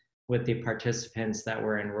the participants that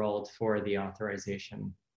were enrolled for the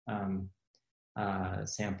authorization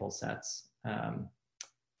sample sets. But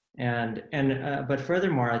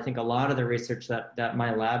furthermore, I think a lot of the research that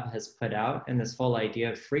my lab has put out, and this whole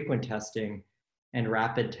idea of frequent testing and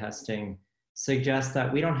rapid testing, suggests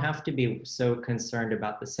that we don't have to be so concerned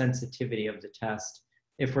about the sensitivity of the test.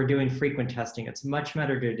 If we're doing frequent testing, it's much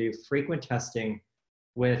better to do frequent testing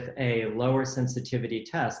with a lower sensitivity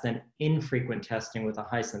test than infrequent testing with a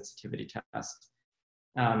high sensitivity test.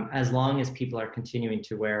 As long as people are continuing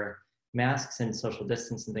to wear masks and social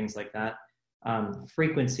distance and things like that,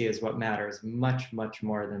 frequency is what matters much, much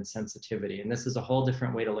more than sensitivity. And this is a whole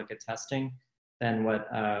different way to look at testing than what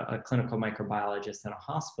a clinical microbiologist in a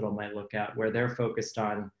hospital might look at, where they're focused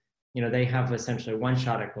on, they have essentially one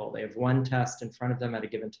shot at goal. They have one test in front of them at a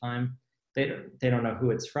given time. They don't know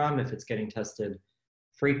who it's from, if it's getting tested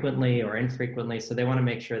frequently or infrequently. So they want to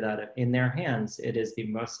make sure that in their hands, it is the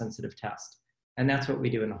most sensitive test. And that's what we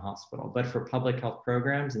do in the hospital. But for public health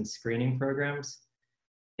programs and screening programs,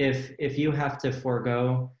 if you have to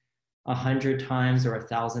forego 100 times or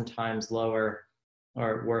 1,000 times lower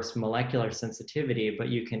or worse molecular sensitivity, but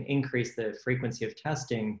you can increase the frequency of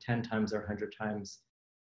testing 10 times or 100 times,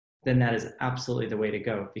 then that is absolutely the way to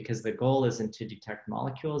go, because the goal isn't to detect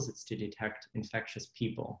molecules, it's to detect infectious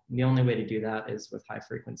people. And the only way to do that is with high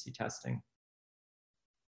frequency testing.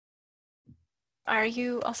 Are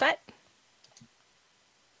you all set?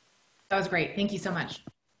 That was great. Thank you so much.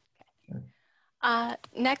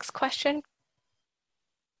 Next question.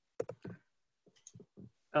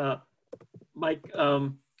 Mike,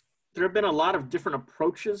 there have been a lot of different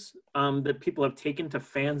approaches that people have taken to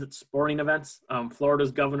fans at sporting events.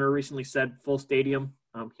 Florida's governor recently said full stadium.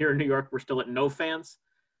 Here in New York, we're still at no fans.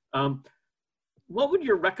 What would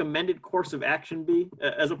your recommended course of action be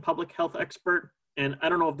as a public health expert? And I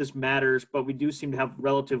don't know if this matters, but we do seem to have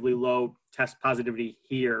relatively low test positivity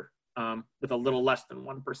here, with a little less than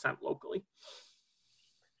 1% locally.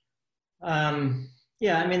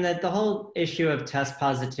 Yeah, I mean, the whole issue of test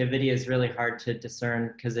positivity is really hard to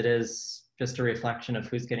discern, because it is just a reflection of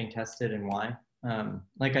who's getting tested and why.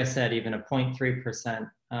 Like I said, even a 0.3%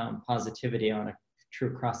 positivity on a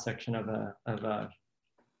true cross-section of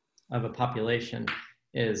a population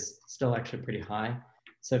is still actually pretty high.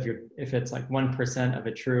 So if it's like 1% of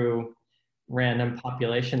a true random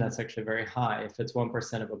population, that's actually very high. If it's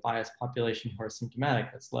 1% of a biased population who are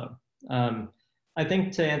symptomatic, that's low. I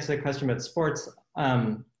think to answer the question about sports,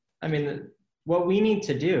 I mean, what we need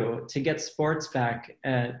to do to get sports back,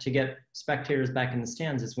 to get spectators back in the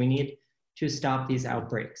stands, is we need to stop these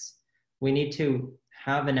outbreaks. We need to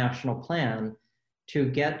have a national plan to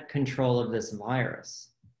get control of this virus.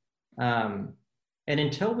 And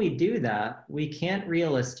until we do that, we can't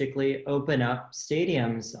realistically open up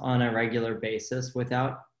stadiums on a regular basis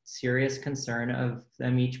without serious concern of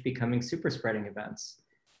them each becoming super spreading events.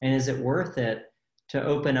 And is it worth it to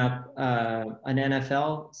open up an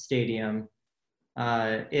NFL stadium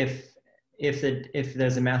if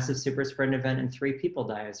there's a massive super spreading event and 3 people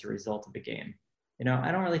die as a result of the game?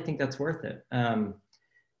 I don't really think that's worth it.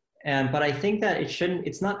 But I think that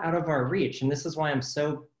it's not out of our reach. And this is why I'm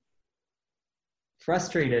so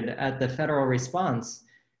frustrated at the federal response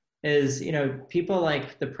is, people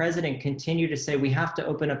like the president continue to say, we have to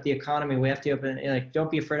open up the economy. We have to open,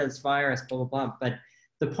 don't be afraid of this virus, blah, blah, blah. But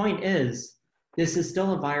the point is, this is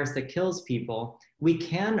still a virus that kills people. We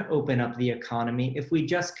can open up the economy if we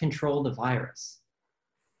just control the virus.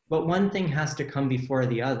 But one thing has to come before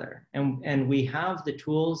the other. And we have the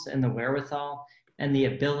tools and the wherewithal and the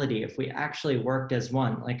ability, if we actually worked as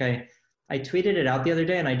one. Like I tweeted it out the other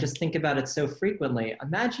day, and I just think about it so frequently.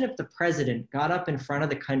 Imagine if the president got up in front of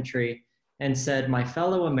the country and said, my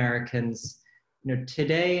fellow Americans,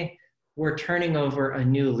 today we're turning over a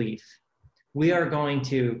new leaf. We are going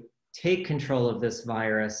to take control of this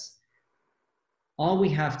virus. all we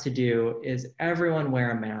have to do is everyone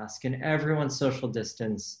wear a mask and everyone social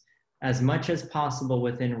distance as much as possible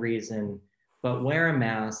within reason, but wear a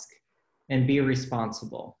mask and be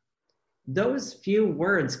responsible. Those few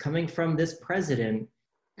words coming from this president,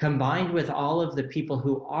 combined with all of the people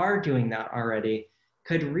who are doing that already,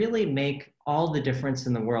 could really make all the difference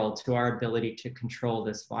in the world to our ability to control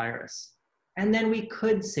this virus. And then we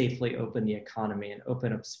could safely open the economy and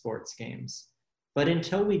open up sports games. But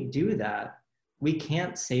until we do that, we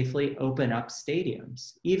can't safely open up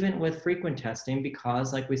stadiums, even with frequent testing,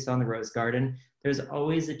 because like we saw in the Rose Garden, there's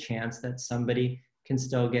always a chance that somebody can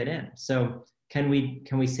still get in. So can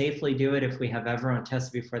we safely do it if we have everyone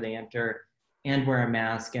tested before they enter and wear a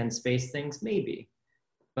mask and space things? Maybe.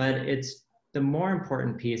 But it's the more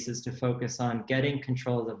important piece is to focus on getting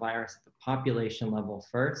control of the virus at the population level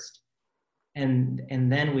first, and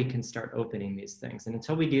then we can start opening these things. And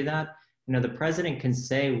until we do that, you know, the president can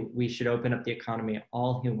say we should open up the economy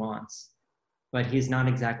all he wants, but he's not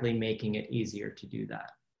exactly making it easier to do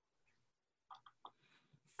that.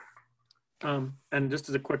 And just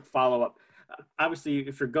as a quick follow-up, obviously,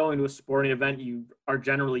 if you're going to a sporting event, you are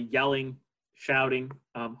generally yelling, shouting,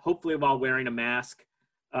 hopefully while wearing a mask.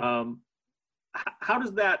 How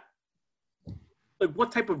does that, like,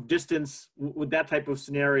 what type of distance would that type of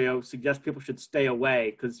scenario suggest people should stay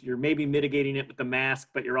away? Because you're maybe mitigating it with the mask,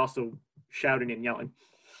 but you're also shouting and yelling.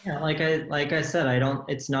 Yeah, like I said,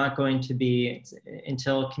 it's not going to be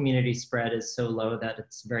until community spread is so low that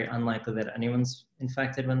it's very unlikely that anyone's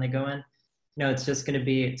infected when they go in. No, it's going to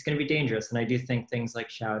be dangerous. And I do think things like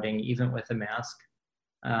shouting, even with a mask,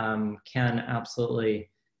 can absolutely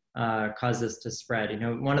cause this to spread. You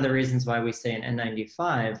know, one of the reasons why we say an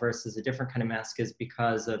N95 versus a different kind of mask is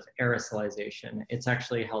because of aerosolization. It's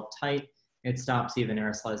actually held tight. It stops even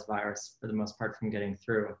aerosolized virus for the most part from getting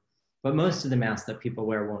through. But most of the masks that people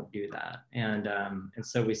wear won't do that. And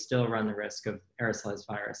so we still run the risk of aerosolized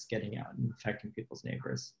virus getting out and infecting people's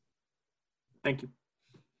neighbors. Thank you.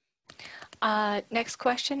 Next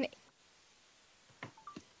question.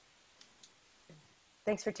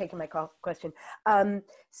 Thanks for taking my question.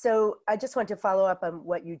 So I just want to follow up on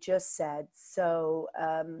what you just said. So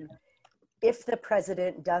if the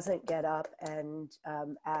president doesn't get up and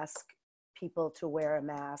ask people to wear a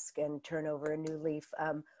mask and turn over a new leaf,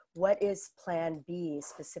 what is plan B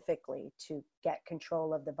specifically to get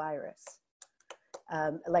control of the virus?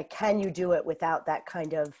 Like, can you do it without that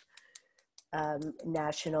kind of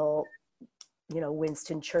national, you know,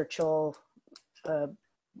 Winston Churchill,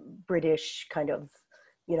 British kind of,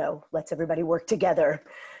 you know, let's everybody work together.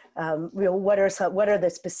 You know, what are the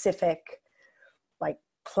specific, like,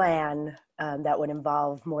 plan that would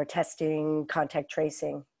involve more testing, contact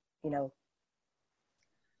tracing, you know?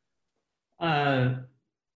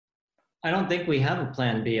 I don't think we have a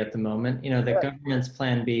plan B at the moment. You know, the government's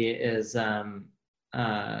plan B is a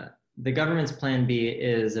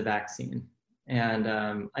vaccine. And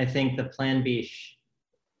I think the plan B,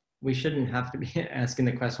 we shouldn't have to be asking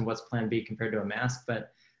the question, what's plan B compared to a mask?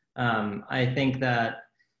 But I think that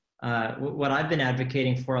what I've been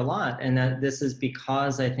advocating for a lot, and that this is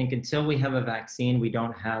because I think until we have a vaccine, we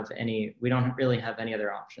don't really have any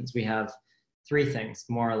other options. We have three things,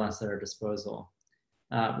 more or less, at our disposal.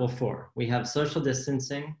 Well, four. We have social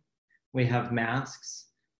distancing, we have masks,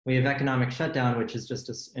 we have economic shutdown, which is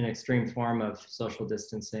just an extreme form of social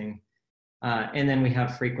distancing, and then we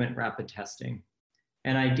have frequent rapid testing.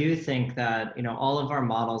 And I do think that, you know, all of our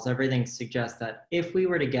models, everything suggests that if we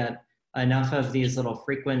were to get enough of these little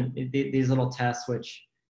these little tests, which,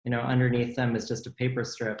 you know, underneath them is just a paper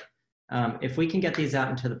strip, if we can get these out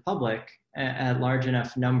into the public at large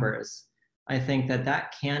enough numbers, I think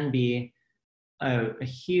that can be a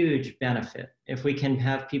huge benefit. If we can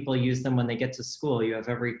have people use them when they get to school, you have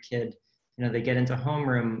every kid, you know, they get into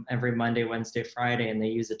homeroom every Monday, Wednesday, Friday, and they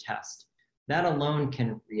use a test. That alone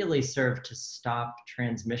can really serve to stop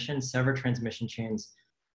transmission, sever transmission chains,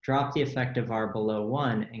 drop the effective R below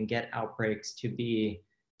 1, and get outbreaks to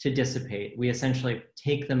dissipate. We essentially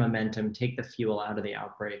take the momentum, take the fuel out of the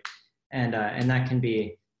outbreak, and that can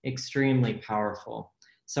be extremely powerful.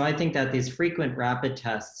 So I think that these frequent rapid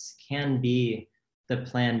tests can be the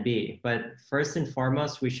plan B, but first and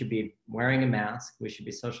foremost, we should be wearing a mask, we should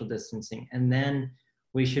be social distancing, and then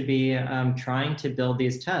we should be trying to build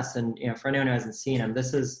these tests. And, you know, for anyone who hasn't seen them,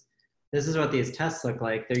 this is what these tests look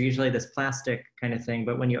like. They're usually this plastic kind of thing,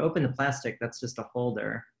 but when you open the plastic, that's just a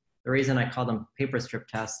holder. The reason I call them paper strip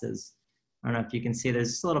tests is, I don't know if you can see,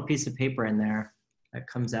 there's just a little piece of paper in there that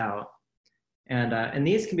comes out. And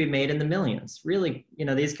these can be made in the millions. Really, you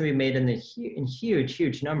know, these can be made in huge,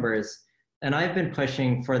 huge numbers. And I've been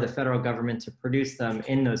pushing for the federal government to produce them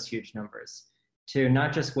in those huge numbers, to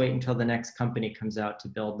not just wait until the next company comes out to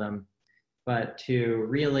build them, but to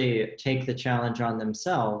really take the challenge on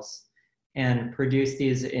themselves and produce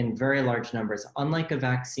these in very large numbers. Unlike a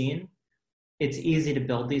vaccine, it's easy to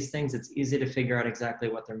build these things. It's easy to figure out exactly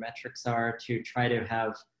what their metrics are, to try to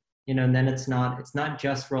have, and then it's not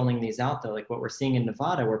just rolling these out though, like what we're seeing in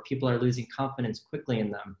Nevada, where people are losing confidence quickly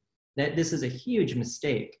in them. This is a huge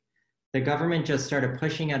mistake. The government just started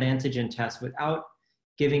pushing out antigen tests without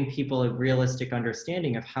giving people a realistic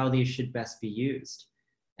understanding of how these should best be used.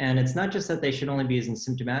 And it's not just that they should only be used in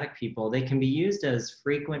symptomatic people. They can be used as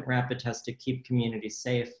frequent rapid tests to keep communities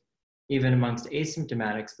safe, even amongst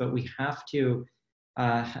asymptomatics, but we have to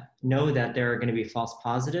know that there are going to be false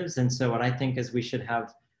positives. And so what I think is we should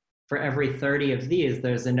have, for every 30 of these,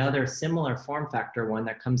 there's another similar form factor one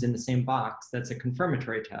that comes in the same box that's a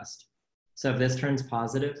confirmatory test. So if this turns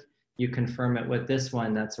positive, you confirm it with this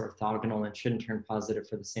one that's orthogonal and shouldn't turn positive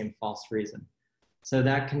for the same false reason. So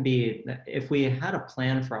that can be, if we had a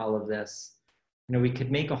plan for all of this, we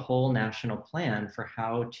could make a whole national plan for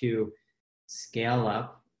how to scale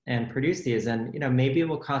up and produce these. And maybe it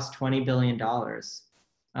will cost $20 billion,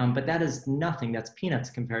 but that is nothing. That's peanuts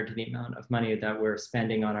compared to the amount of money that we're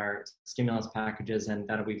spending on our stimulus packages and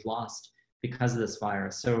that we've lost because of this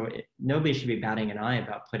virus. So nobody should be batting an eye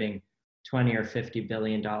about putting $20 or $50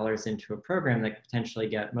 billion into a program that could potentially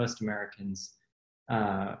get most Americans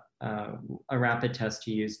a rapid test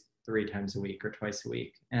to use 3 times a week or twice a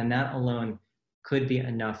week. And that alone could be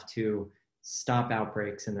enough to stop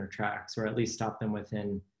outbreaks in their tracks, or at least stop them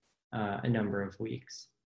within a number of weeks.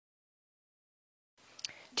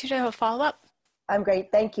 Do you have a follow-up? I'm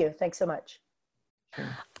great, thank you. Thanks so much.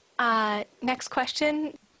 Sure. Next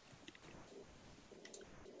question.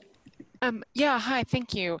 Yeah, hi,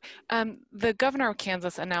 thank you. The governor of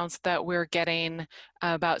Kansas announced that we're getting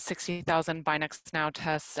about 60,000 BinaxNOW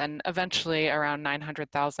tests and eventually around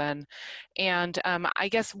 900,000. And I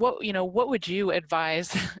guess what would you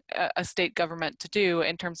advise a state government to do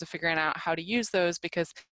in terms of figuring out how to use those?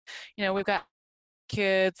 Because, we've got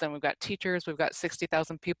kids and we've got teachers, we've got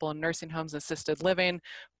 60,000 people in nursing homes, assisted living.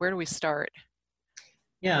 Where do we start?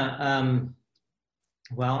 Yeah,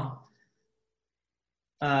 well,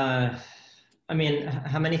 I mean,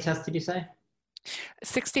 how many tests did you say?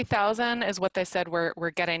 60,000 is what they said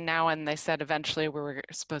we're getting now, and they said eventually we were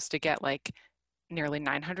supposed to get like nearly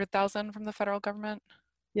 900,000 from the federal government.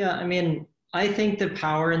 Yeah, I mean, I think the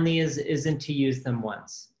power in these isn't to use them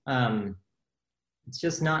once. It's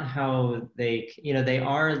just not how they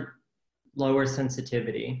are lower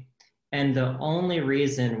sensitivity. And the only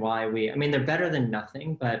reason why they're better than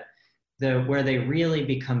nothing, but where they really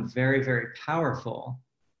become very, very powerful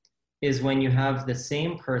is when you have the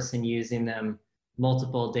same person using them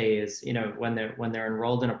multiple days, when they're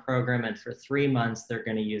enrolled in a program, and for 3 months, they're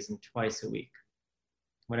going to use them twice a week,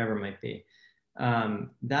 whatever it might be.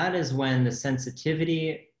 That is when the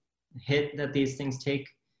sensitivity hit that these things take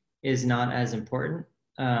is not as important.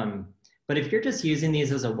 But if you're just using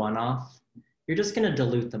these as a one-off, you're just going to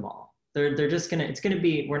dilute them all. They're just going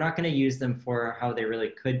to, we're not going to use them for how they really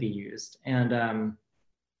could be used. And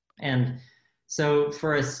so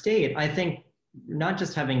for a state, I think not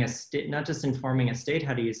just informing a state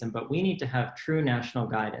how to use them, but we need to have true national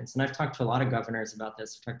guidance. And I've talked to a lot of governors about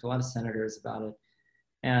this. I've talked to a lot of senators about it.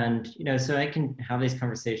 And, so I can have these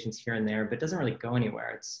conversations here and there, but it doesn't really go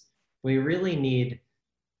anywhere. We really need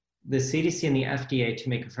the CDC and the FDA to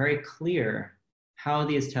make very clear how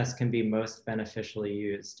these tests can be most beneficially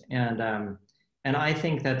used. And I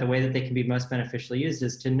think that the way that they can be most beneficially used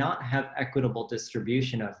is to not have equitable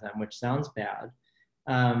distribution of them, which sounds bad.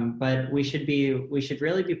 But we should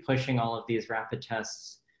really be pushing all of these rapid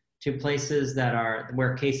tests to places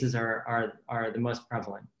where cases are the most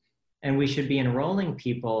prevalent. And we should be enrolling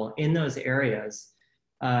people in those areas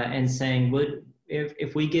and saying,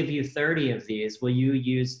 if we give you 30 of these, will you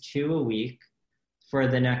use 2 a week for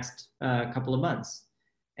the next couple of months?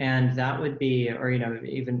 And that would be, or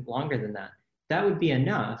even longer than that. That would be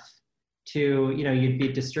enough to, you'd be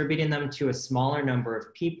distributing them to a smaller number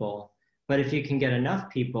of people. But if you can get enough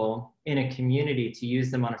people in a community to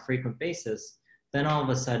use them on a frequent basis, then all of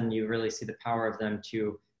a sudden you really see the power of them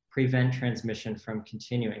to prevent transmission from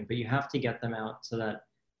continuing. But you have to get them out so that,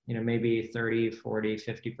 maybe 30, 40,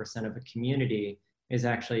 50% of a community is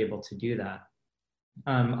actually able to do that.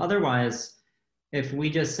 Otherwise, if we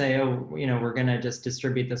just say, oh, we're going to just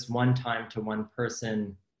distribute this one time to one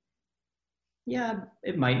person, yeah,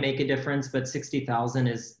 it might make a difference, but 60,000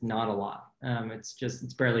 is not a lot.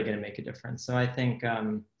 It's barely going to make a difference. So I think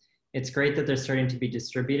it's great that they're starting to be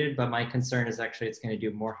distributed, but my concern is actually it's going to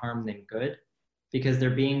do more harm than good because they're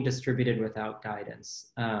being distributed without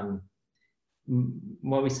guidance.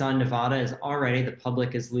 what we saw in Nevada is already the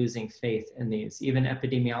public is losing faith in these. Even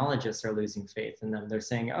epidemiologists are losing faith in them. They're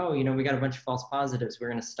saying, oh, you know, we got a bunch of false positives. We're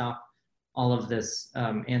going to stop all of this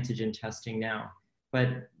antigen testing now.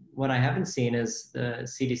 But what I haven't seen is the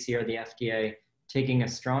CDC or the FDA taking a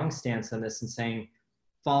strong stance on this and saying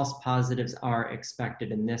false positives are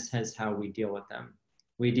expected, and this is how we deal with them.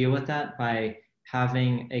 We deal with that by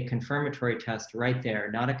having a confirmatory test right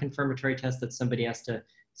there, not a confirmatory test that somebody has to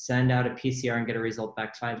send out a PCR and get a result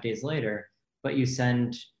back 5 days later, but you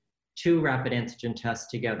send 2 rapid antigen tests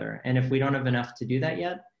together. And if we don't have enough to do that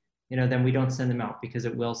yet, you know, then we don't send them out, because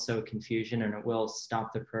it will sow confusion and it will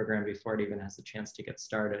stop the program before it even has a chance to get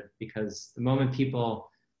started. Because the moment people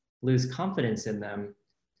lose confidence in them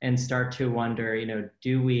and start to wonder, you know,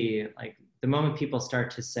 do we, like, the moment people start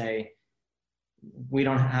to say, we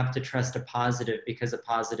don't have to trust a positive because a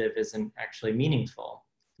positive isn't actually meaningful,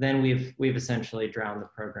 then we've essentially drowned the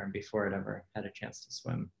program before it ever had a chance to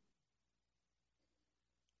swim.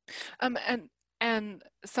 And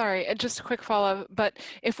sorry, just a quick follow-up, but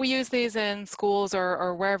if we use these in schools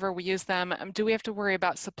or wherever we use them, do we have to worry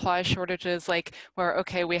about supply shortages, like where,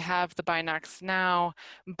 okay, we have the Binax now,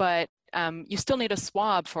 but you still need a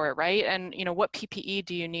swab for it, right? And, you know, what PPE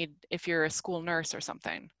do you need if you're a school nurse or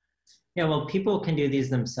something? Yeah, well, people can do these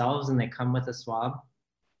themselves and they come with a swab.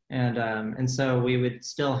 And so we would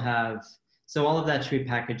still have, so all of that should be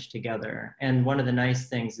packaged together. And one of the nice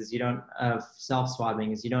things is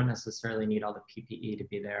self-swabbing is you don't necessarily need all the PPE to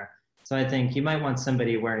be there. So I think you might want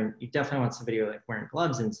somebody you definitely want somebody like wearing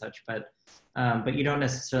gloves and such, but you don't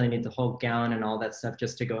necessarily need the whole gown and all that stuff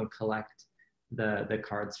just to go and collect the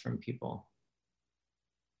cards from people.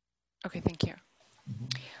 Okay, thank you.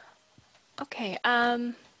 Okay,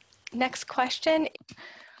 next question.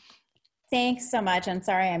 Thanks so much, and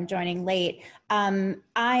sorry I'm joining late. I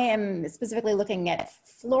am specifically looking at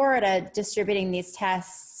Florida distributing these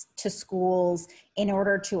tests to schools in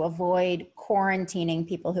order to avoid quarantining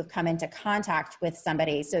people who've come into contact with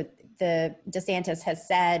somebody. So the DeSantis has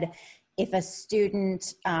said if a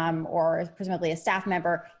student or presumably a staff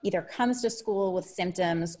member either comes to school with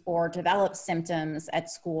symptoms or develops symptoms at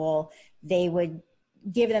school, they would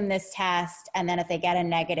give them this test, and then if they get a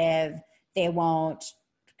negative, they won't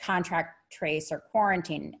contract, trace, or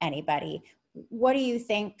quarantine anybody. What do you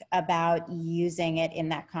think about using it in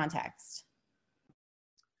that context?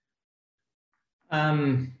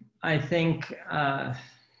 I think, I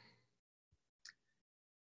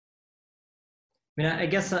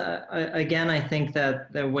guess, again, I think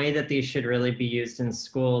that the way that these should really be used in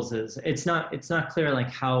schools is, it's not clear like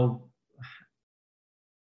how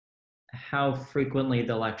frequently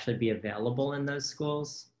they'll actually be available in those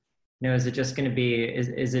schools. You know, is it just going to be,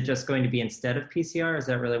 is it just going to be instead of PCR? Is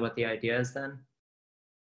that really what the idea is then?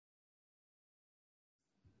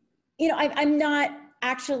 You know, I'm not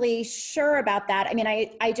actually sure about that. I mean,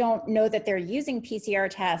 I don't know that they're using PCR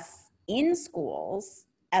tests in schools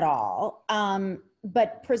at all.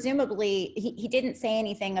 But presumably he didn't say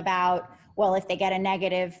anything about, well, if they get a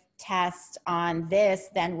negative test on this,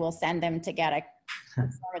 then we'll send them to get a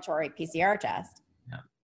confirmatory PCR test.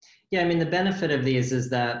 Yeah, I mean, the benefit of these is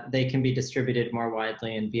that they can be distributed more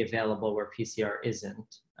widely and be available where PCR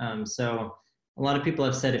isn't. So a lot of people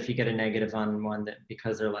have said if you get a negative on one, that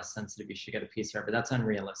because they're less sensitive, you should get a PCR, but that's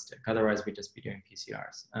unrealistic. Otherwise, we'd just be doing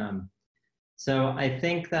PCRs. So I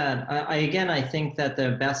think that, I think that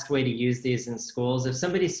the best way to use these in schools, if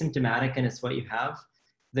somebody's symptomatic and it's what you have,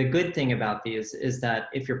 the good thing about these is that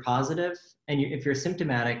if you're positive and if you're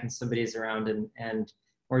symptomatic and somebody's around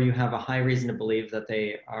or you have a high reason to believe that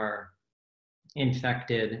they are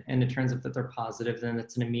infected and it turns out that they're positive, then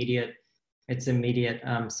it's immediate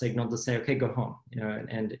signal to say, okay, go home, you know,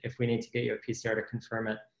 and if we need to get you a PCR to confirm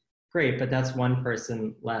it, great, but that's one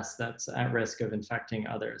person less that's at risk of infecting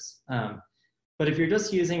others. But if you're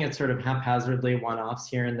just using it sort of haphazardly, one-offs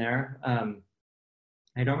here and there,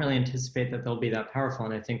 I don't really anticipate that they'll be that powerful,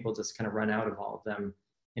 and I think we'll just kind of run out of all of them,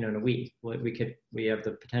 you know, in a week. We have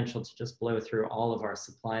the potential to just blow through all of our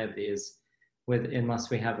supply of these unless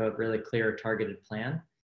we have a really clear targeted plan.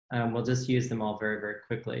 We'll just use them all very, very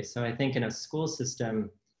quickly. So I think in a school system,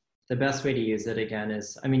 the best way to use it again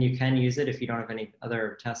is, I mean, you can use it if you don't have any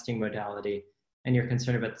other testing modality and you're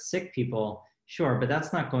concerned about the sick people, sure, but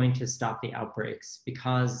that's not going to stop the outbreaks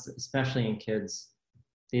because, especially in kids,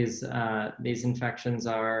 these infections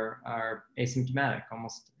are asymptomatic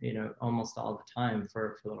almost all the time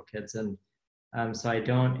for little kids. And so I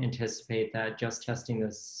don't anticipate that just testing the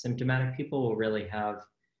symptomatic people will really have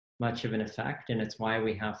much of an effect. And it's why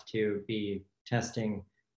we have to be testing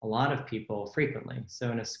a lot of people frequently. So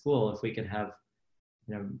in a school, if we could have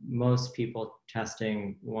most people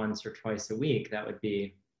testing once or twice a week, that would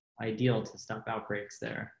be ideal to stop outbreaks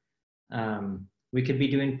there. We could be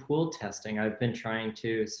doing pool testing. I've been trying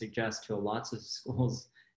to suggest to lots of schools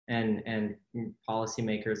and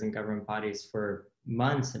policymakers and government bodies for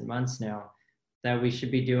months and months now that we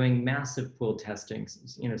should be doing massive pool testing.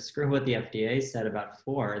 Screw what the FDA said about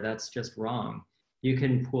 4, that's just wrong. You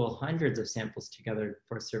can pool hundreds of samples together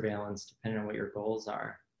for surveillance depending on what your goals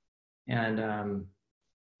are. And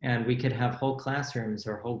we could have whole classrooms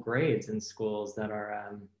or whole grades in schools that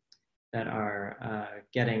are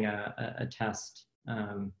getting a test,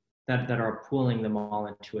 that are pooling them all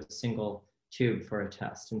into a single tube for a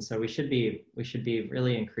test. And so we should be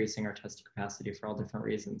really increasing our testing capacity for all different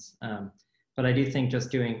reasons. But I do think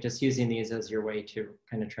just using these as your way to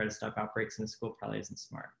kind of try to stop outbreaks in a school probably isn't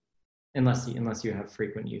smart, unless you have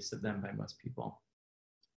frequent use of them by most people.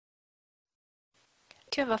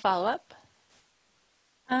 Do you have a follow-up?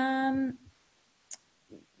 No,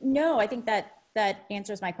 I think that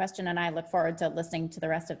answers my question, and I look forward to listening to the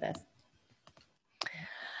rest of this.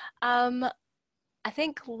 I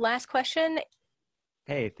think last question.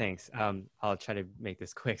 Hey, thanks. I'll try to make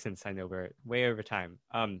this quick since I know we're way over time.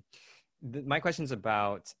 My question's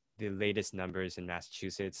about the latest numbers in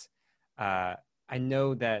Massachusetts. I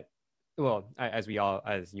know that, well, as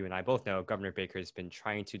you and I both know, Governor Baker has been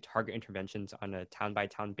trying to target interventions on a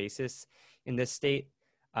town-by-town basis in this state.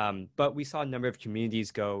 But we saw a number of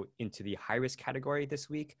communities go into the high-risk category this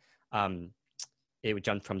week. It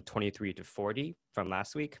jumped from 23 to 40 from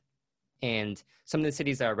last week. And some of the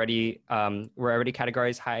cities that were already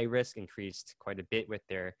categorized high risk increased quite a bit with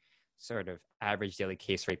their sort of average daily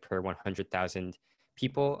case rate per 100,000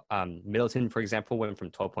 people. Middleton, for example, went from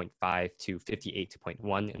 12.5 to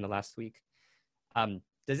 58.1 in the last week.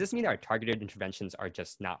 Does this mean our targeted interventions are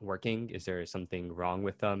just not working? Is there something wrong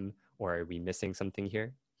with them, or are we missing something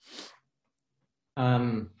here?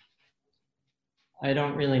 I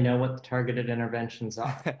don't really know what the targeted interventions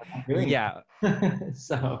are. Yeah.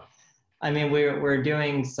 So, I mean, we're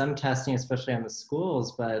doing some testing, especially on the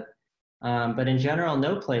schools, but in general,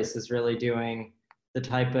 no place is really doing the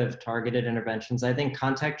type of targeted interventions. I think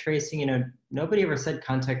contact tracing, nobody ever said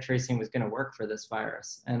contact tracing was going to work for this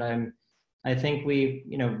virus. And I think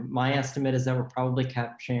my estimate is that we're probably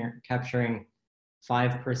capturing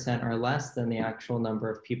 5% or less than the actual number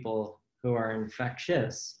of people who are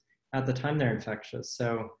infectious at the time they're infectious.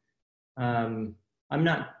 So I'm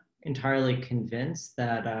not entirely convinced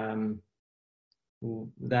that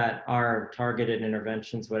that our targeted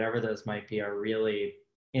interventions, whatever those might be, are really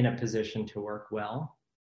in a position to work well.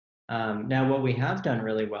 Now, what we have done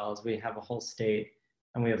really well is we have a whole state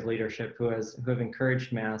and we have leadership who have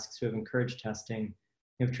encouraged masks, who have encouraged testing,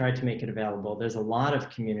 who have tried to make it available. There's a lot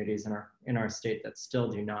of communities in our state that still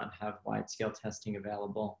do not have wide-scale testing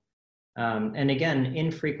available. And again,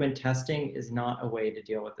 infrequent testing is not a way to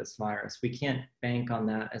deal with this virus. We can't bank on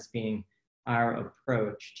that as being our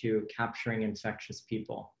approach to capturing infectious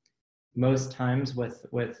people. Most times with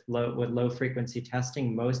low frequency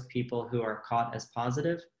testing, most people who are caught as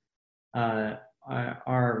positive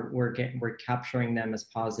we're capturing them as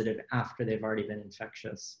positive after they've already been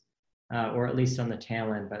infectious, or at least on the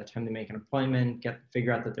tail end. By the time they make an appointment,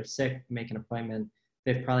 figure out that they're sick, make an appointment,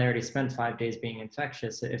 they've probably already spent 5 days being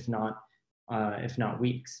infectious, if not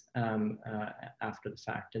weeks after the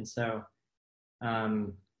fact. And so,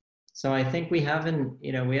 so I think we haven't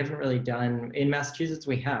really done, in Massachusetts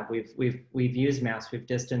we've used masks, we've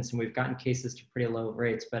distanced, and we've gotten cases to pretty low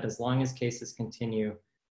rates. But as long as cases continue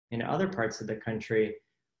in other parts of the country,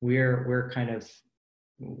 we're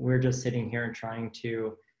just sitting here and trying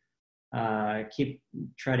to keep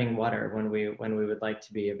treading water when we would like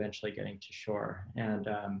to be eventually getting to shore. And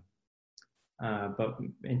but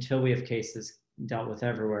until we have cases dealt with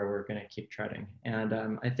everywhere, we're going to keep treading. And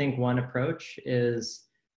I think one approach is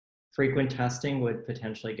frequent testing would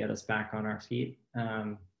potentially get us back on our feet,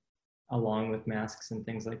 along with masks and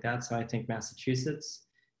things like that. So I think Massachusetts,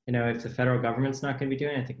 if the federal government's not going to be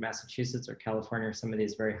doing it, I think Massachusetts or California or some of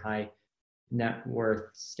these very high net worth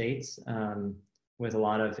states with a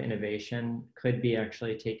lot of innovation could be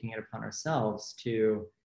actually taking it upon ourselves to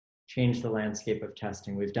change the landscape of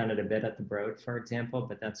testing. We've done it a bit at the Broad, for example,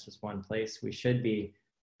 but that's just one place. We should be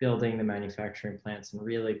building the manufacturing plants and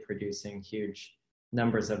really producing huge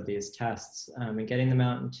numbers of these tests and getting them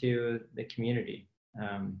out into the community.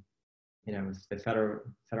 If the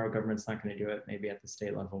federal government's not going to do it, maybe at the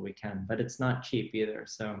state level we can, but it's not cheap either.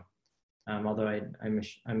 So although I'm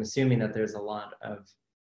assuming that there's a lot of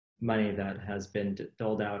money that has been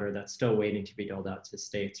doled out or that's still waiting to be doled out to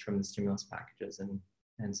states from the stimulus packages, and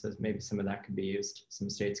And so maybe some of that could be used. Some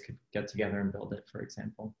states could get together and build it, for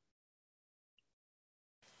example.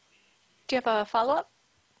 Do you have a follow-up?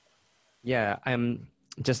 Yeah,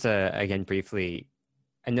 just again briefly,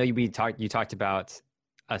 I know you talked about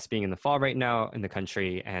us being in the fall right now in the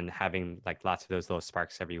country and having like lots of those little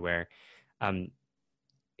sparks everywhere. In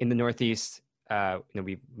the Northeast,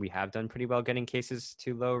 we have done pretty well getting cases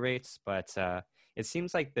to low rates, but it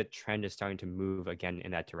seems like the trend is starting to move again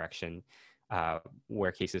in that direction,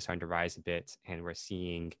 where cases are starting to rise a bit, and we're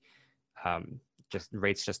seeing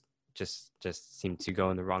rates just seem to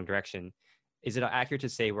go in the wrong direction. Is it accurate to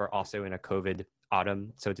say we're also in a COVID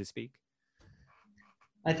autumn, so to speak?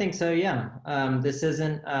 I think so. Yeah. This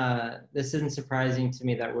isn't surprising to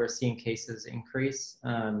me that we're seeing cases increase.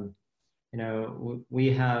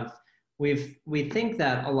 We think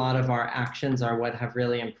that a lot of our actions are what have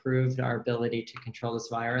really improved our ability to control this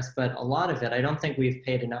virus, but a lot of it, I don't think we've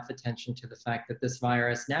paid enough attention to the fact that this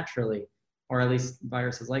virus naturally, or at least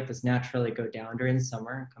viruses like this naturally go down during the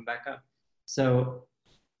summer and come back up. So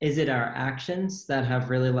is it our actions that have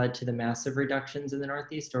really led to the massive reductions in the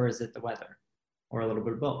Northeast, or is it the weather, or a little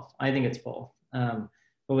bit of both? I think it's both. But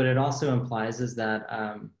what it also implies is that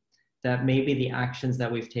that maybe the actions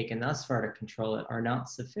that we've taken thus far to control it are not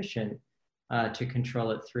sufficient to control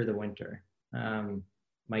it through the winter.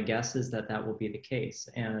 My guess is that that will be the case,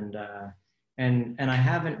 and I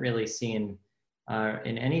haven't really seen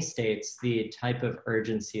in any states the type of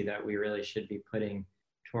urgency that we really should be putting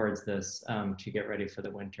towards this to get ready for the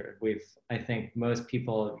winter. I think most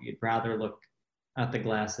people, you'd rather look at the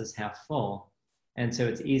glass as half full. And so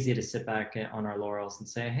it's easy to sit back on our laurels and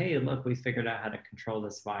say, hey, look, we figured out how to control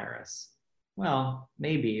this virus. Well,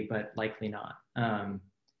 maybe, but likely not.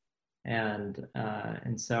 And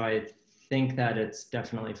so I think that it's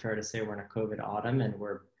definitely fair to say we're in a COVID autumn, and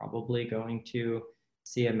we're probably going to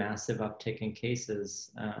see a massive uptick in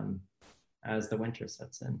cases as the winter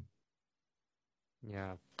sets in.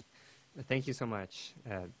 Yeah, thank you so much.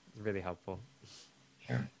 Really helpful.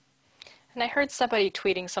 Sure. And I heard somebody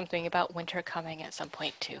tweeting something about winter coming at some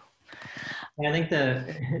point too. And I think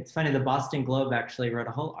it's funny, the Boston Globe actually wrote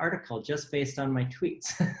a whole article just based on my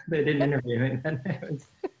tweets. They didn't interview me.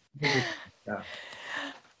 Do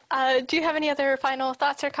you have any other final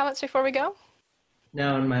thoughts or comments before we go?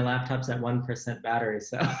 No, and my laptop's at 1% battery,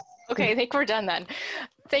 so. Okay, I think we're done then.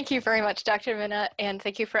 Thank you very much, Dr. Mina, and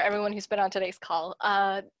thank you for everyone who's been on today's call.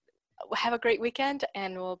 Have a great weekend,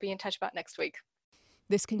 and we'll be in touch about next week.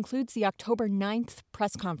 This concludes the October 9th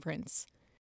press conference.